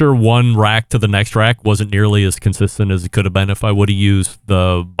 And I'm sure one rack to the next rack wasn't nearly as consistent as it could have been if I would have used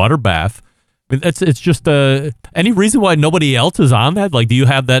the butter bath. I mean, it's just any reason why nobody else is on that? Like, do you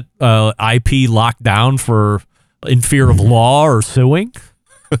have that IP locked down in fear of law or suing?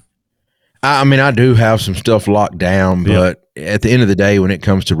 I mean, I do have some stuff locked down, but at the end of the day, when it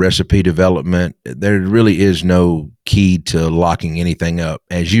comes to recipe development, there really is no key to locking anything up.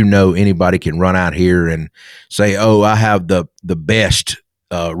 As you know, anybody can run out here and say, "Oh, I have the best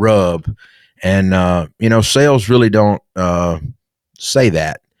rub," and sales really don't say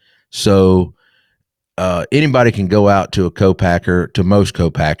that. So anybody can go out to a co-packer, to most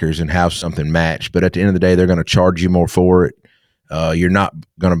co-packers, and have something match. But at the end of the day, they're going to charge you more for it. You're not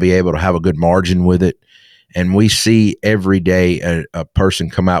going to be able to have a good margin with it. And we see every day a person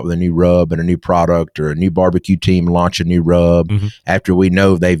come out with a new rub and a new product, or a new barbecue team launch a new rub after we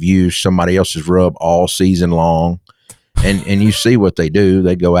know they've used somebody else's rub all season long. and you see what they do.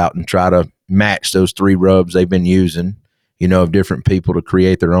 They go out and try to match those 3 rubs they've been using, of different people to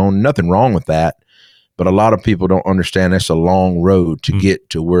create their own. Nothing wrong with that. But a lot of people don't understand that's a long road to get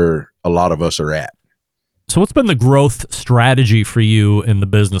to where a lot of us are at. So what's been the growth strategy for you in the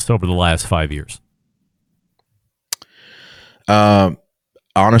business over the last 5 years?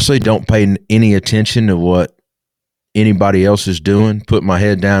 Honestly, don't pay any attention to what anybody else is doing. Put my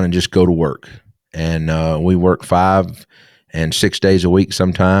head down and just go to work. And we work 5 and 6 days a week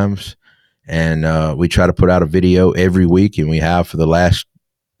sometimes. And we try to put out a video every week, and we have for the last,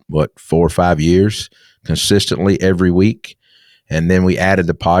 4 or 5 years, consistently every week. And then we added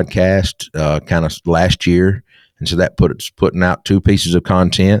the podcast kind of last year. And so that putting out 2 pieces of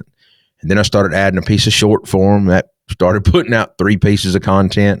content. And then I started adding a piece of short form that started putting out 3 pieces of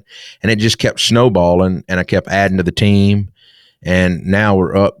content, and it just kept snowballing, and I kept adding to the team. And now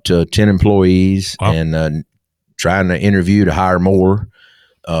we're up to 10 employees. Wow. And trying to interview to hire more,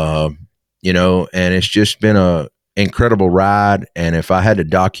 and it's just been a incredible ride. And if I had to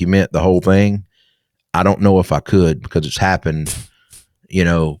document the whole thing, I don't know if I could, because it's happened,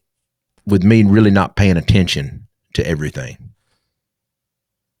 with me really not paying attention to everything.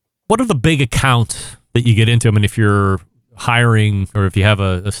 What are the big accounts that you get into? I mean, if you're hiring or if you have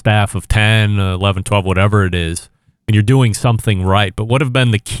a staff of 10, 11, 12, whatever it is, and you're doing something right, but what have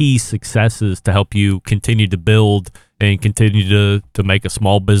been the key successes to help you continue to build and continue to make a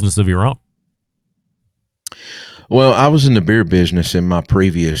small business of your own? Well, I was in the beer business in my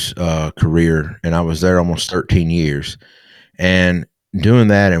previous career, and I was there almost 13 years. And doing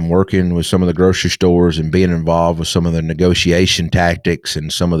that and working with some of the grocery stores and being involved with some of the negotiation tactics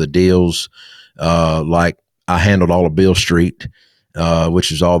and some of the deals, like I handled all of Beale Street,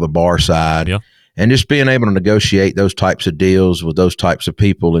 which is all the bar side. Yeah. And just being able to negotiate those types of deals with those types of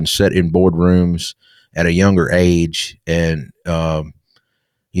people and sit in boardrooms at a younger age and,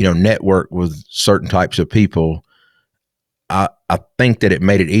 network with certain types of people. I think that it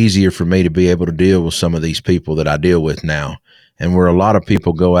made it easier for me to be able to deal with some of these people that I deal with now. And where a lot of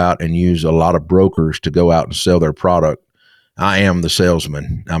people go out and use a lot of brokers to go out and sell their product, I am the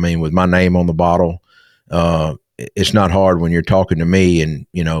salesman. I mean, with my name on the bottle, it's not hard when you're talking to me and,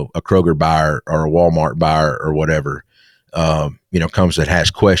 a Kroger buyer or a Walmart buyer or whatever, comes that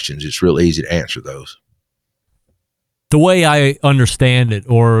has questions. It's real easy to answer those. The way I understand it,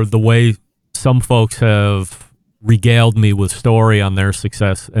 or the way some folks have regaled me with story on their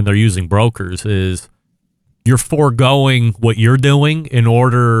success and they're using brokers, is you're foregoing what you're doing in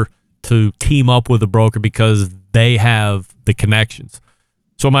order to team up with a broker because they have the connections.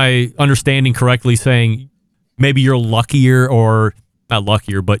 So am I understanding correctly saying maybe you're luckier, or not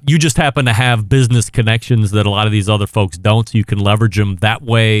luckier, but you just happen to have business connections that a lot of these other folks don't, so you can leverage them that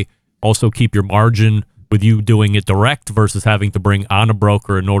way, also keep your margin with you doing it direct versus having to bring on a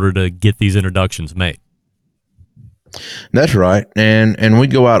broker in order to get these introductions made? That's right. And we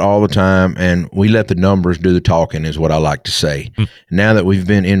go out all the time and we let the numbers do the talking, is what I like to say. Now that we've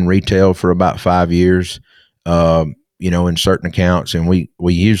been in retail for about 5 years, in certain accounts, and we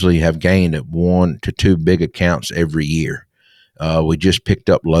usually have gained at 1 to 2 big accounts every year. We just picked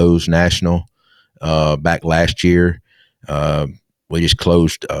up Lowe's National back last year. We just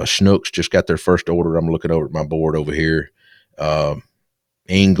closed Schnucks, just got their first order. I'm looking over at my board over here.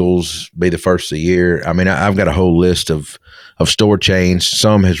 Ingles be the first of the year. I mean, I've got a whole list of store chains.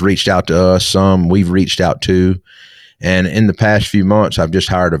 Some has reached out to us, some we've reached out to. And in the past few months, I've just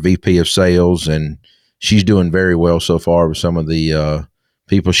hired a VP of sales, and she's doing very well so far with some of the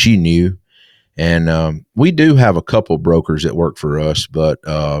people she knew. And we do have a couple brokers that work for us, but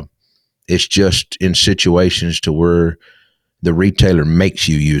it's just in situations to where the retailer makes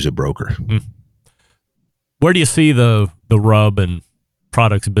you use a broker. Where do you see the rub and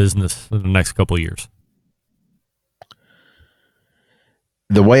products business in the next couple of years?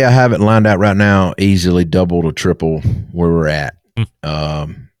 The way I have it lined out right now, easily double to triple where we're at.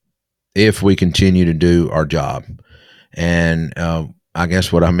 If we continue to do our job. And I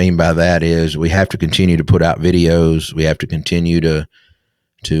guess what I mean by that is we have to continue to put out videos. We have to continue to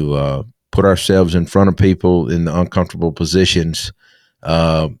put ourselves in front of people in the uncomfortable positions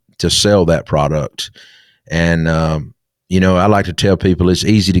to sell that product. And, I like to tell people it's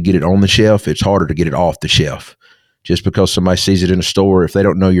easy to get it on the shelf. It's harder to get it off the shelf. Just because somebody sees it in a store, if they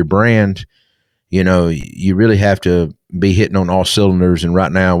don't know your brand, you really have to be hitting on all cylinders. And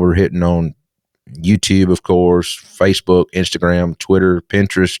right now we're hitting on YouTube, of course, Facebook, Instagram, Twitter,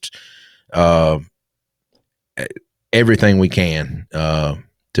 Pinterest, everything we can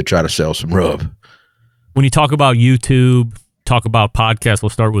to try to sell some rub. When you talk about YouTube, talk about podcasts, we'll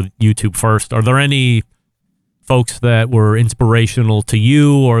start with YouTube first. Are there any folks that were inspirational to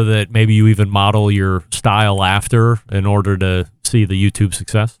you, or that maybe you even model your style after in order to see the YouTube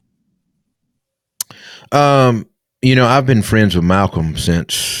success? I've been friends with Malcolm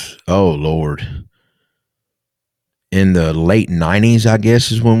since, in the late 90s, I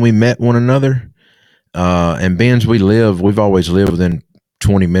guess, is when we met one another. And Ben's, we've always lived within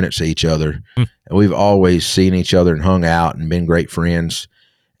 20 minutes of each other. And we've always seen each other and hung out and been great friends.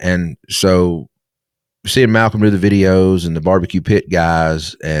 And so seeing Malcolm do the videos and the barbecue pit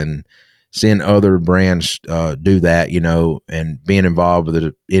guys and seeing other brands do that, and being involved with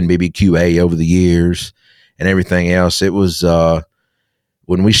the BBQA over the years and everything else, it was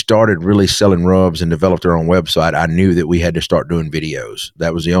when we started really selling rubs and developed our own website, I knew that we had to start doing videos.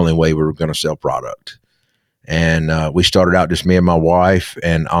 That was the only way we were going to sell product. And we started out just me and my wife,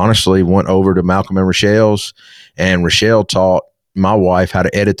 and honestly went over to Malcolm and Rochelle's, and Rochelle taught my wife how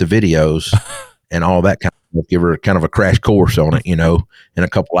to edit the videos and all that kind of stuff, give her kind of a crash course on it, in a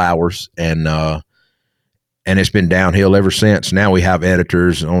couple hours. And it's been downhill ever since. Now we have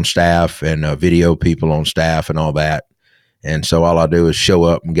editors on staff and video people on staff and all that. And so all I do is show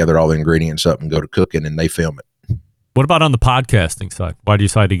up and gather all the ingredients up and go to cooking, and they film it. What about on the podcasting side? Why do you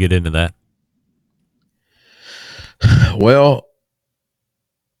decide to get into that? Well,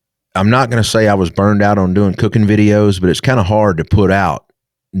 I'm not going to say I was burned out on doing cooking videos, but it's kind of hard to put out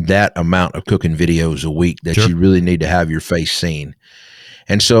that amount of cooking videos a week that you really need to have your face seen.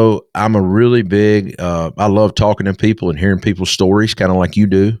 And so I'm a really big, I love talking to people and hearing people's stories, kind of like you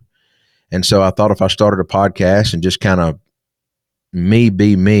do. And so I thought if I started a podcast and just kind of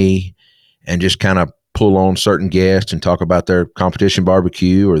be me and just kind of pull on certain guests and talk about their competition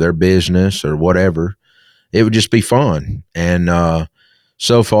barbecue or their business or whatever, it would just be fun. And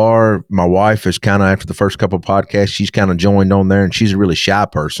so far, my wife is kind of, after the first couple of podcasts, she's kind of joined on there, and she's a really shy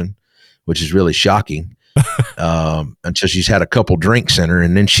person, which is really shocking until she's had a couple drinks in her,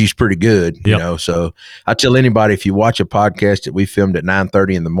 and then she's pretty good, So I tell anybody, if you watch a podcast that we filmed at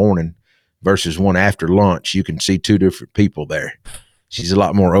 9:30 in the morning versus one after lunch, you can see two different people there. She's a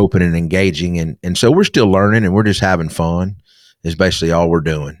lot more open and engaging. And so we're still learning, and we're just having fun is basically all we're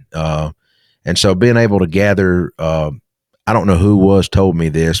doing. And so being able to gather, I don't know who told me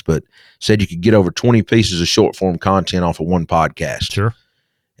this, but said you could get over 20 pieces of short form content off of one podcast. Sure.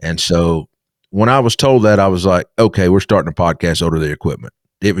 And so when I was told that, I was like, okay, we're starting a podcast, order the equipment.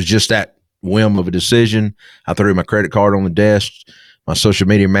 It was just that whim of a decision. I threw my credit card on the desk, my social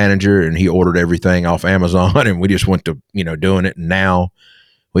media manager, and he ordered everything off Amazon, and we just went to, doing it. And now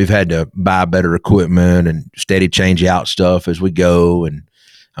we've had to buy better equipment and steady change out stuff as we go. And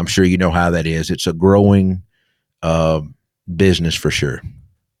I'm sure you know how that is. It's a growing business for sure.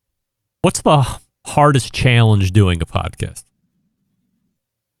 What's the hardest challenge doing a podcast?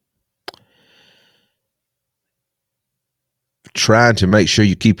 Trying to make sure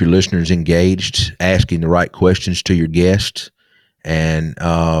you keep your listeners engaged, asking the right questions to your guests, and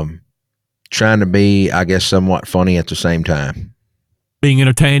trying to be, I guess, somewhat funny at the same time. Being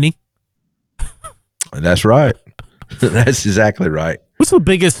entertaining? That's right. That's exactly right. What's the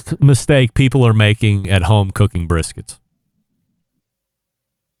biggest mistake people are making at home cooking briskets?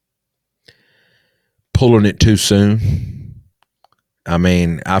 Pulling it too soon. I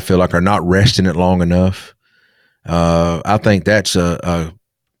mean, I feel like are not resting it long enough. I think that's a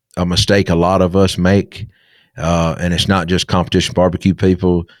mistake a lot of us make. And it's not just competition barbecue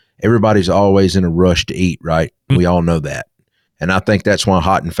people. Everybody's always in a rush to eat, right? We all know that. And I think that's why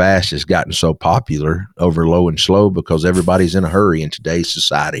hot and fast has gotten so popular over low and slow, because everybody's in a hurry in today's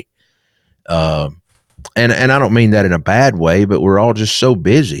society. And I don't mean that in a bad way, but we're all just so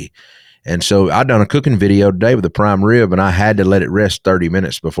busy. And so I done a cooking video today with a prime rib, and I had to let it rest 30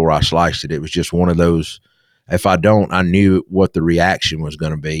 minutes before I sliced it. It was just one of those, if I don't, I knew what the reaction was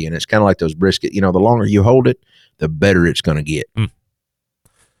going to be. And it's kind of like those brisket, the longer you hold it, the better it's going to get.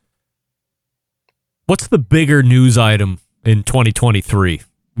 What's the bigger news item in 2023?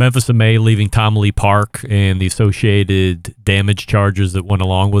 Memphis and May leaving Tom Lee Park and the associated damage charges that went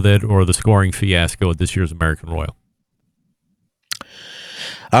along with it, or the scoring fiasco at this year's American Royal?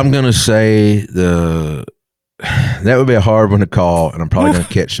 I'm going to say that would be a hard one to call, and I'm probably going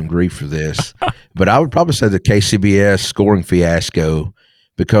to catch some grief for this. But I would probably say the KCBS scoring fiasco,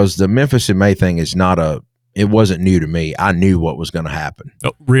 because the Memphis and May thing is it wasn't new to me. I knew what was going to happen.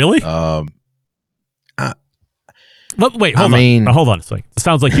 Oh, really? Wait, hold on a second. It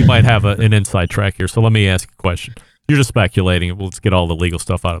sounds like you might have an inside track here, so let me ask a question. You're just speculating. Let's get all the legal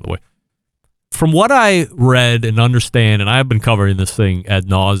stuff out of the way. From what I read and understand, and I've been covering this thing ad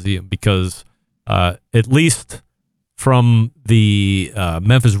nauseum, because at least from the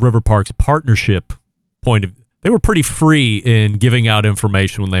Memphis River Parks partnership point of they were pretty free in giving out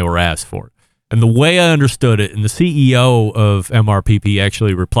information when they were asked for it. And the way I understood it, and the CEO of MRPP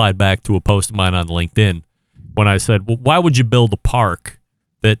actually replied back to a post of mine on LinkedIn when I said, well, why would you build a park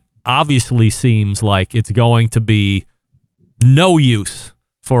that obviously seems like it's going to be no use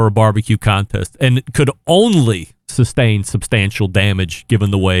for a barbecue contest and it could only sustain substantial damage given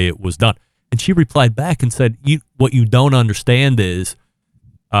the way it was done? And she replied back and said, what you don't understand is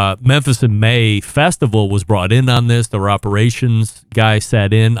Memphis in May Festival was brought in on this. Their operations guy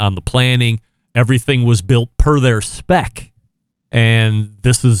sat in on the planning. Everything was built per their spec, and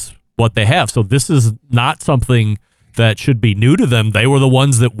this is what they have. So this is not something that should be new to them. They were the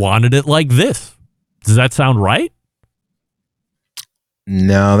ones that wanted it like this. Does that sound right?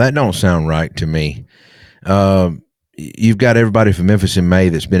 No, that don't sound right to me. You've got everybody from Memphis in May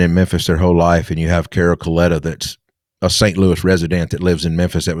that's been in Memphis their whole life, and you have Carol Coletta that's a St. Louis resident that lives in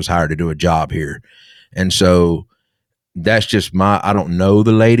Memphis that was hired to do a job here. And so that's just I don't know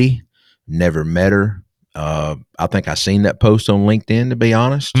the lady. Never met her. I think I seen that post on LinkedIn, to be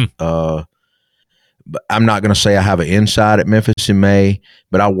honest. But I'm not going to say I have an inside at Memphis in May,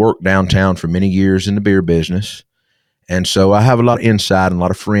 but I worked downtown for many years in the beer business. And so I have a lot of insight and a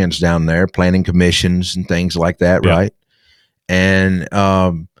lot of friends down there planning commissions and things like that, yeah. Right?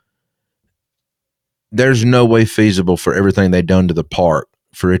 And there's no way feasible for everything they've done to the park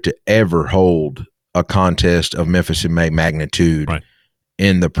for it to ever hold a contest of Memphis in May magnitude. Right.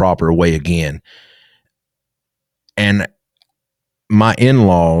 In the proper way again. And my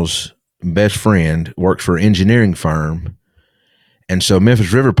in-laws' best friend works for an engineering firm. And so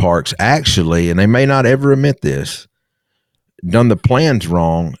Memphis River Parks actually, and they may not ever admit this, done the plans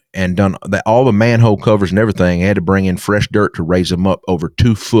wrong and done all the manhole covers and everything. Had to bring in fresh dirt to raise them up over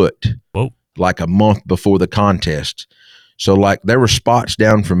 2 foot. Whoa. Like a month before the contest. So like there were spots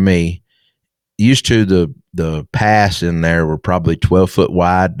down from me. Used to the pass in there were probably 12 foot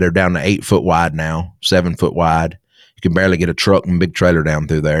wide. They're down to 8 foot wide now, 7 foot wide. You can barely get a truck and big trailer down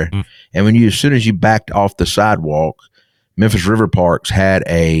through there. And as soon as you backed off the sidewalk, Memphis River Parks had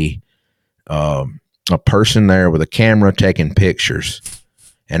a person there with a camera taking pictures.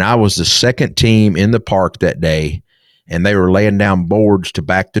 And I was the second team in the park that day, and they were laying down boards to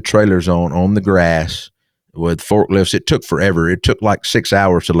back the trailers on the grass with forklifts. It took forever. It took like 6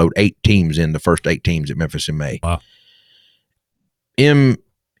 hours to load 8 teams in, the first 8 teams at Memphis in May. Wow.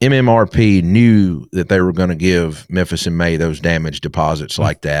 MMRP knew that they were going to give Memphis in May those damage deposits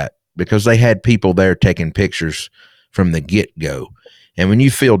like that because they had people there taking pictures from the get-go. And when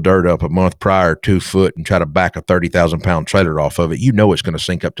you fill dirt up a month prior, 2 foot, and try to back a 30,000-pound trailer off of it, you know it's going to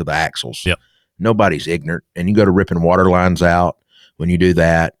sink up to the axles. Yep. Nobody's ignorant. And you go to ripping water lines out when you do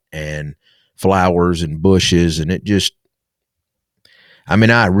that, and flowers and bushes, and it just, I mean,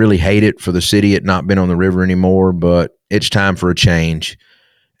 I really hate it for the city it not been on the river anymore, but it's time for a change.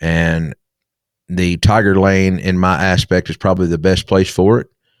 And the Tiger Lane, in my aspect, is probably the best place for it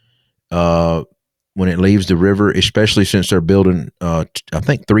when it leaves the river, especially since they're building, I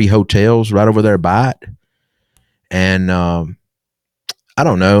think, 3 hotels right over there by it. And I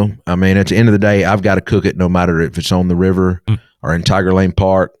don't know. I mean, at the end of the day, I've got to cook it no matter if it's on the river or in Tiger Lane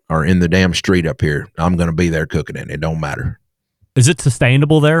Park or in the damn street up here. I'm going to be there cooking it. It don't matter. Is it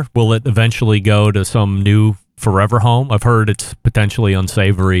sustainable there? Will it eventually go to some new forever home? I've heard it's potentially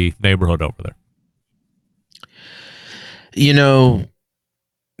unsavory neighborhood over there. You know,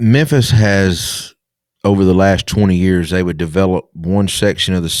 Memphis has, over the last 20 years, they would develop one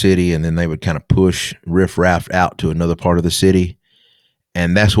section of the city and then they would kind of push riffraff out to another part of the city.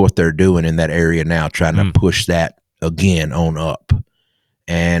 And that's what they're doing in that area now, trying to push that again on up.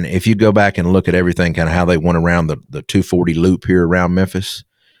 And if you go back and look at everything, kind of how they went around the 240 loop here around Memphis,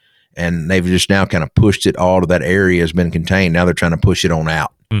 and they've just now kind of pushed it all to that area has been contained. Now they're trying to push it on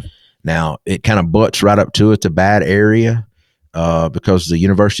out. Now it kind of butts right up to it. It's a bad area because the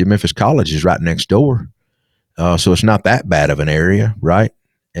University of Memphis College is right next door. So it's not that bad of an area, right?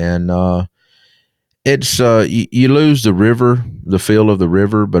 And it's you lose the river, the feel of the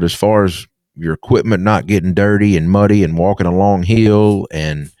river, but as far as your equipment not getting dirty and muddy and walking a long hill,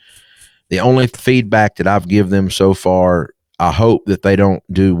 and the only feedback that I've given them so far, I hope that they don't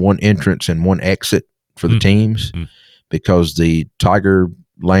do one entrance and one exit for the teams because the Tiger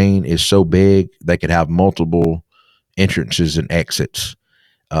Lane is so big they could have multiple entrances and exits.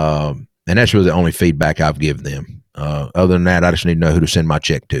 And that's really the only feedback I've given them. Other than that, I just need to know who to send my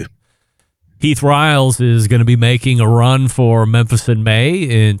check to. Heath Riles is going to be making a run for Memphis in May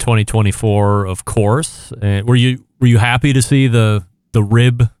in 2024, of course. Were you happy to see the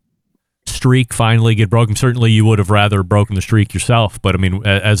rib streak finally get broken? Certainly you would have rather broken the streak yourself, but I mean,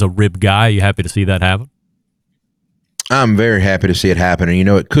 as a rib guy, you happy to see that happen? I'm very happy to see it happen. And,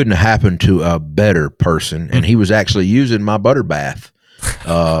 it couldn't have happened to a better person. And he was actually using my butter bath,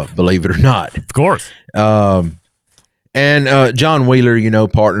 believe it or not. Of course. And John Wheeler,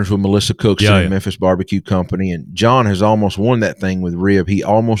 partners with Melissa Cookson and Memphis Barbecue Company. And John has almost won that thing with rib. He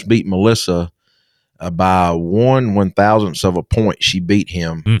almost beat Melissa by 1/1000th of a point. She beat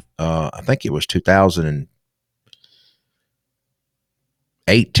him. I think it was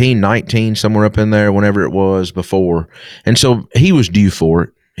 2018, 19, somewhere up in there, whenever it was before. And so he was due for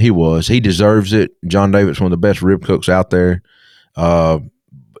it. He was. He deserves it. John David's one of the best rib cooks out there. I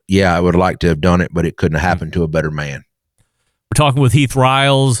would like to have done it, but it couldn't have happened to a better man. We're talking with Heath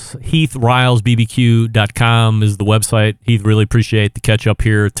Riles. HeathRilesBBQ.com is the website. Heath, really appreciate the catch up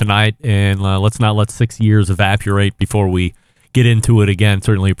here tonight. And let's not let 6 years evaporate before we get into it again.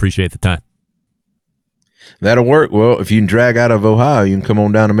 Certainly appreciate the time. That'll work. Well, if you can drag out of Ohio, you can come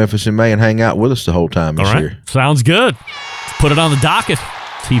on down to Memphis in May and hang out with us the whole time this year. Sounds good. Let's put it on the docket.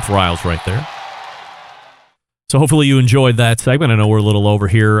 It's Heath Riles right there. So hopefully you enjoyed that segment. I know we're a little over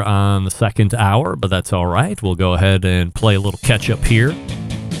here on the second hour, but that's all right. We'll go ahead and play a little catch-up here,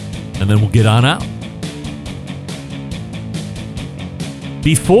 and then we'll get on out.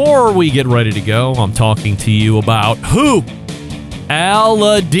 Before we get ready to go, I'm talking to you about who?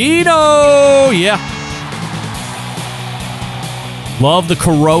 Aladino! Yeah. Love the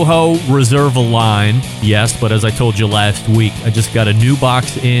Corojo Reserva line, yes, but as I told you last week, I just got a new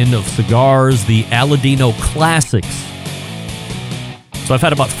box in of cigars, the Aladino Classics. So I've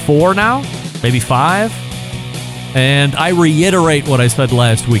had about 4 now, maybe 5. And I reiterate what I said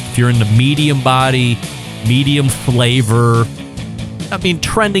last week. If you're into medium body, medium flavor,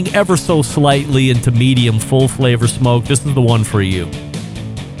 trending ever so slightly into medium full flavor smoke, this is the one for you.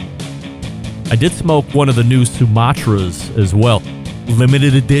 I did smoke one of the new Sumatras as well.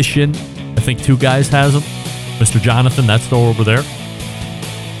 Limited edition. I think 2 Guys has them. Mr. Jonathan, that store over there.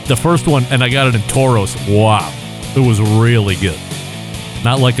 The first one, and I got it in Toros. Wow. It was really good.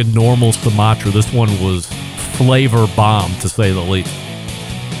 Not like a normal Sumatra. This one was flavor bomb, to say the least.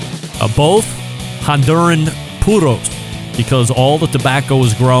 Both Honduran puros, because all the tobacco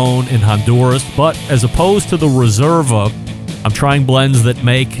is grown in Honduras. But as opposed to the Reserva, I'm trying blends that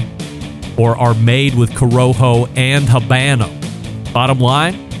make or are made with Corojo and Habano. Bottom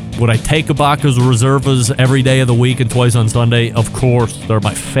line, would I take a box of Reservas every day of the week and twice on Sunday? Of course, they're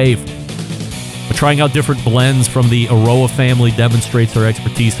my favorite. But trying out different blends from the Aroa family demonstrates our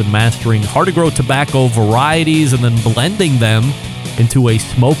expertise in mastering hard-to-grow tobacco varieties and then blending them into a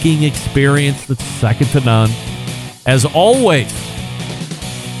smoking experience that's second to none. As always,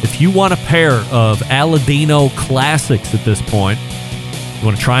 if you want a pair of Aladino Classics at this point, you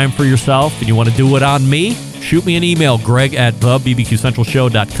want to try them for yourself and you want to do it on me, shoot me an email,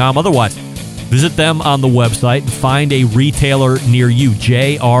 greg@thebbqcentralshow.com. Otherwise, visit them on the website and find a retailer near you,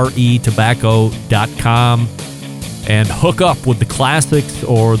 jretobacco.com, and hook up with the Classics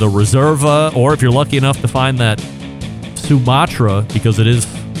or the Reserva, or if you're lucky enough to find that Sumatra, because it is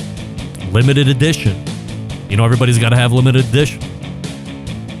limited edition. Everybody's got to have limited edition.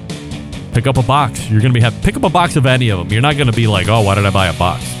 Pick up a box. You're going to pick up a box of any of them. You're not going to be like, oh, why did I buy a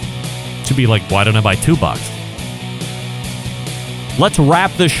box? It should be like, why didn't I buy 2 boxes? Let's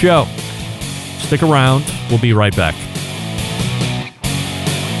wrap this show. Stick around. We'll be right back.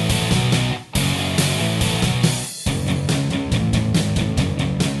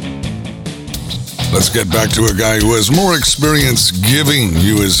 Let's get back to a guy who has more experience giving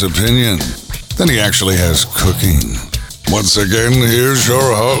you his opinion than he actually has cooking. Once again, here's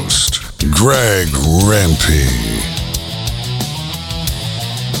your host, Greg Rempe.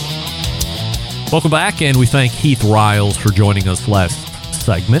 Welcome back, and we thank Heath Riles for joining us last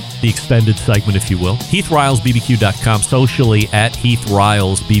segment, the extended segment, if you will. HeathRilesBBQ.com, socially at Heath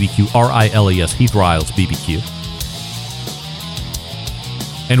Riles BBQ, RILES, Heath Riles BBQ.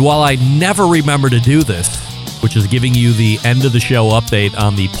 And while I never remember to do this, which is giving you the end of the show update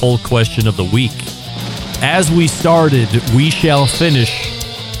on the poll question of the week, as we started, we shall finish.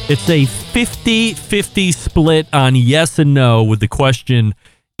 It's a 50-50 split on yes and no with the question,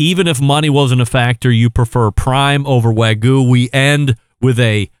 even if money wasn't a factor, you prefer Prime over Wagyu. We end with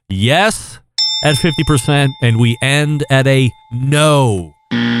a yes at 50%, and we end at a no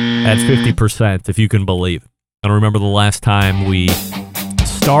at 50%, if you can believe it. I don't remember the last time we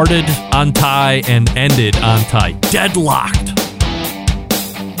started on tie and ended on tie. Deadlocked.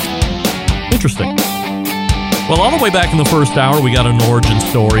 Interesting. Well, all the way back in the first hour, we got an origin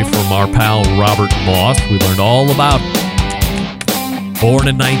story from our pal Robert Moss. We learned all about it. Born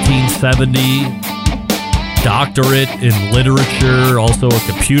in 1970, doctorate in literature, also a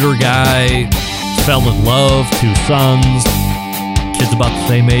computer guy, fell in love, 2 sons, kids about the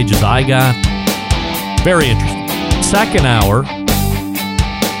same age as I got. Very interesting. Second hour,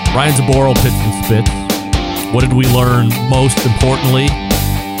 Ryan Zaboro, Pits and Spits. What did we learn most importantly?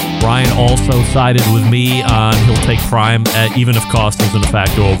 Ryan also sided with me on he'll take Prime, even if cost isn't a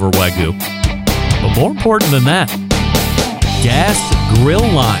factor, over Wagyu. But more important than that, gas grill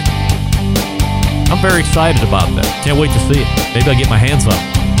line. I'm very excited about that. Can't wait to see it. Maybe I'll get my hands on it.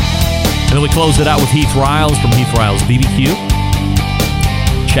 And then we close it out with Heath Riles from Heath Riles BBQ.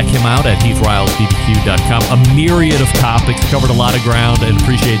 Check him out at heathrilesbbq.com. A myriad of topics, covered a lot of ground, and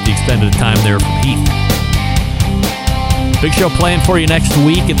appreciate the extended time there from Heath. Big show planned for you next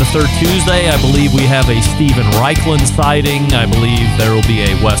week at the third Tuesday. I believe we have a Steven Reichlin sighting. I believe there will be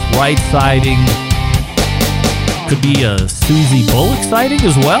a Wes Wright sighting. Could be a Susie Bullock sighting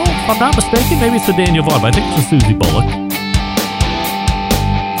as well, if I'm not mistaken. Maybe it's a Daniel Vaughn, but I think it's a Susie Bullock.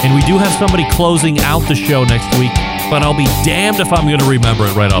 And we do have somebody closing out the show next week, but I'll be damned if I'm going to remember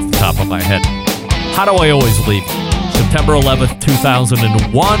it right off the top of my head. How do I always leave? September 11th,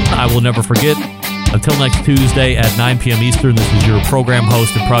 2001. I will never forget. Until next Tuesday at 9 p.m. Eastern, this is your program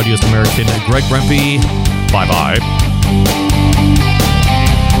host and proud U.S. American, Greg Rempe. Bye-bye.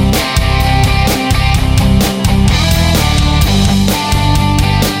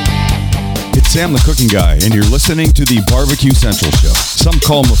 It's Sam the Cooking Guy, and you're listening to the Barbecue Central Show. Some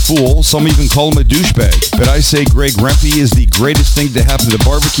call him a fool, some even call him a douchebag. But I say Greg Rempe is the greatest thing to happen to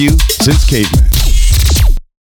barbecue since cavemen.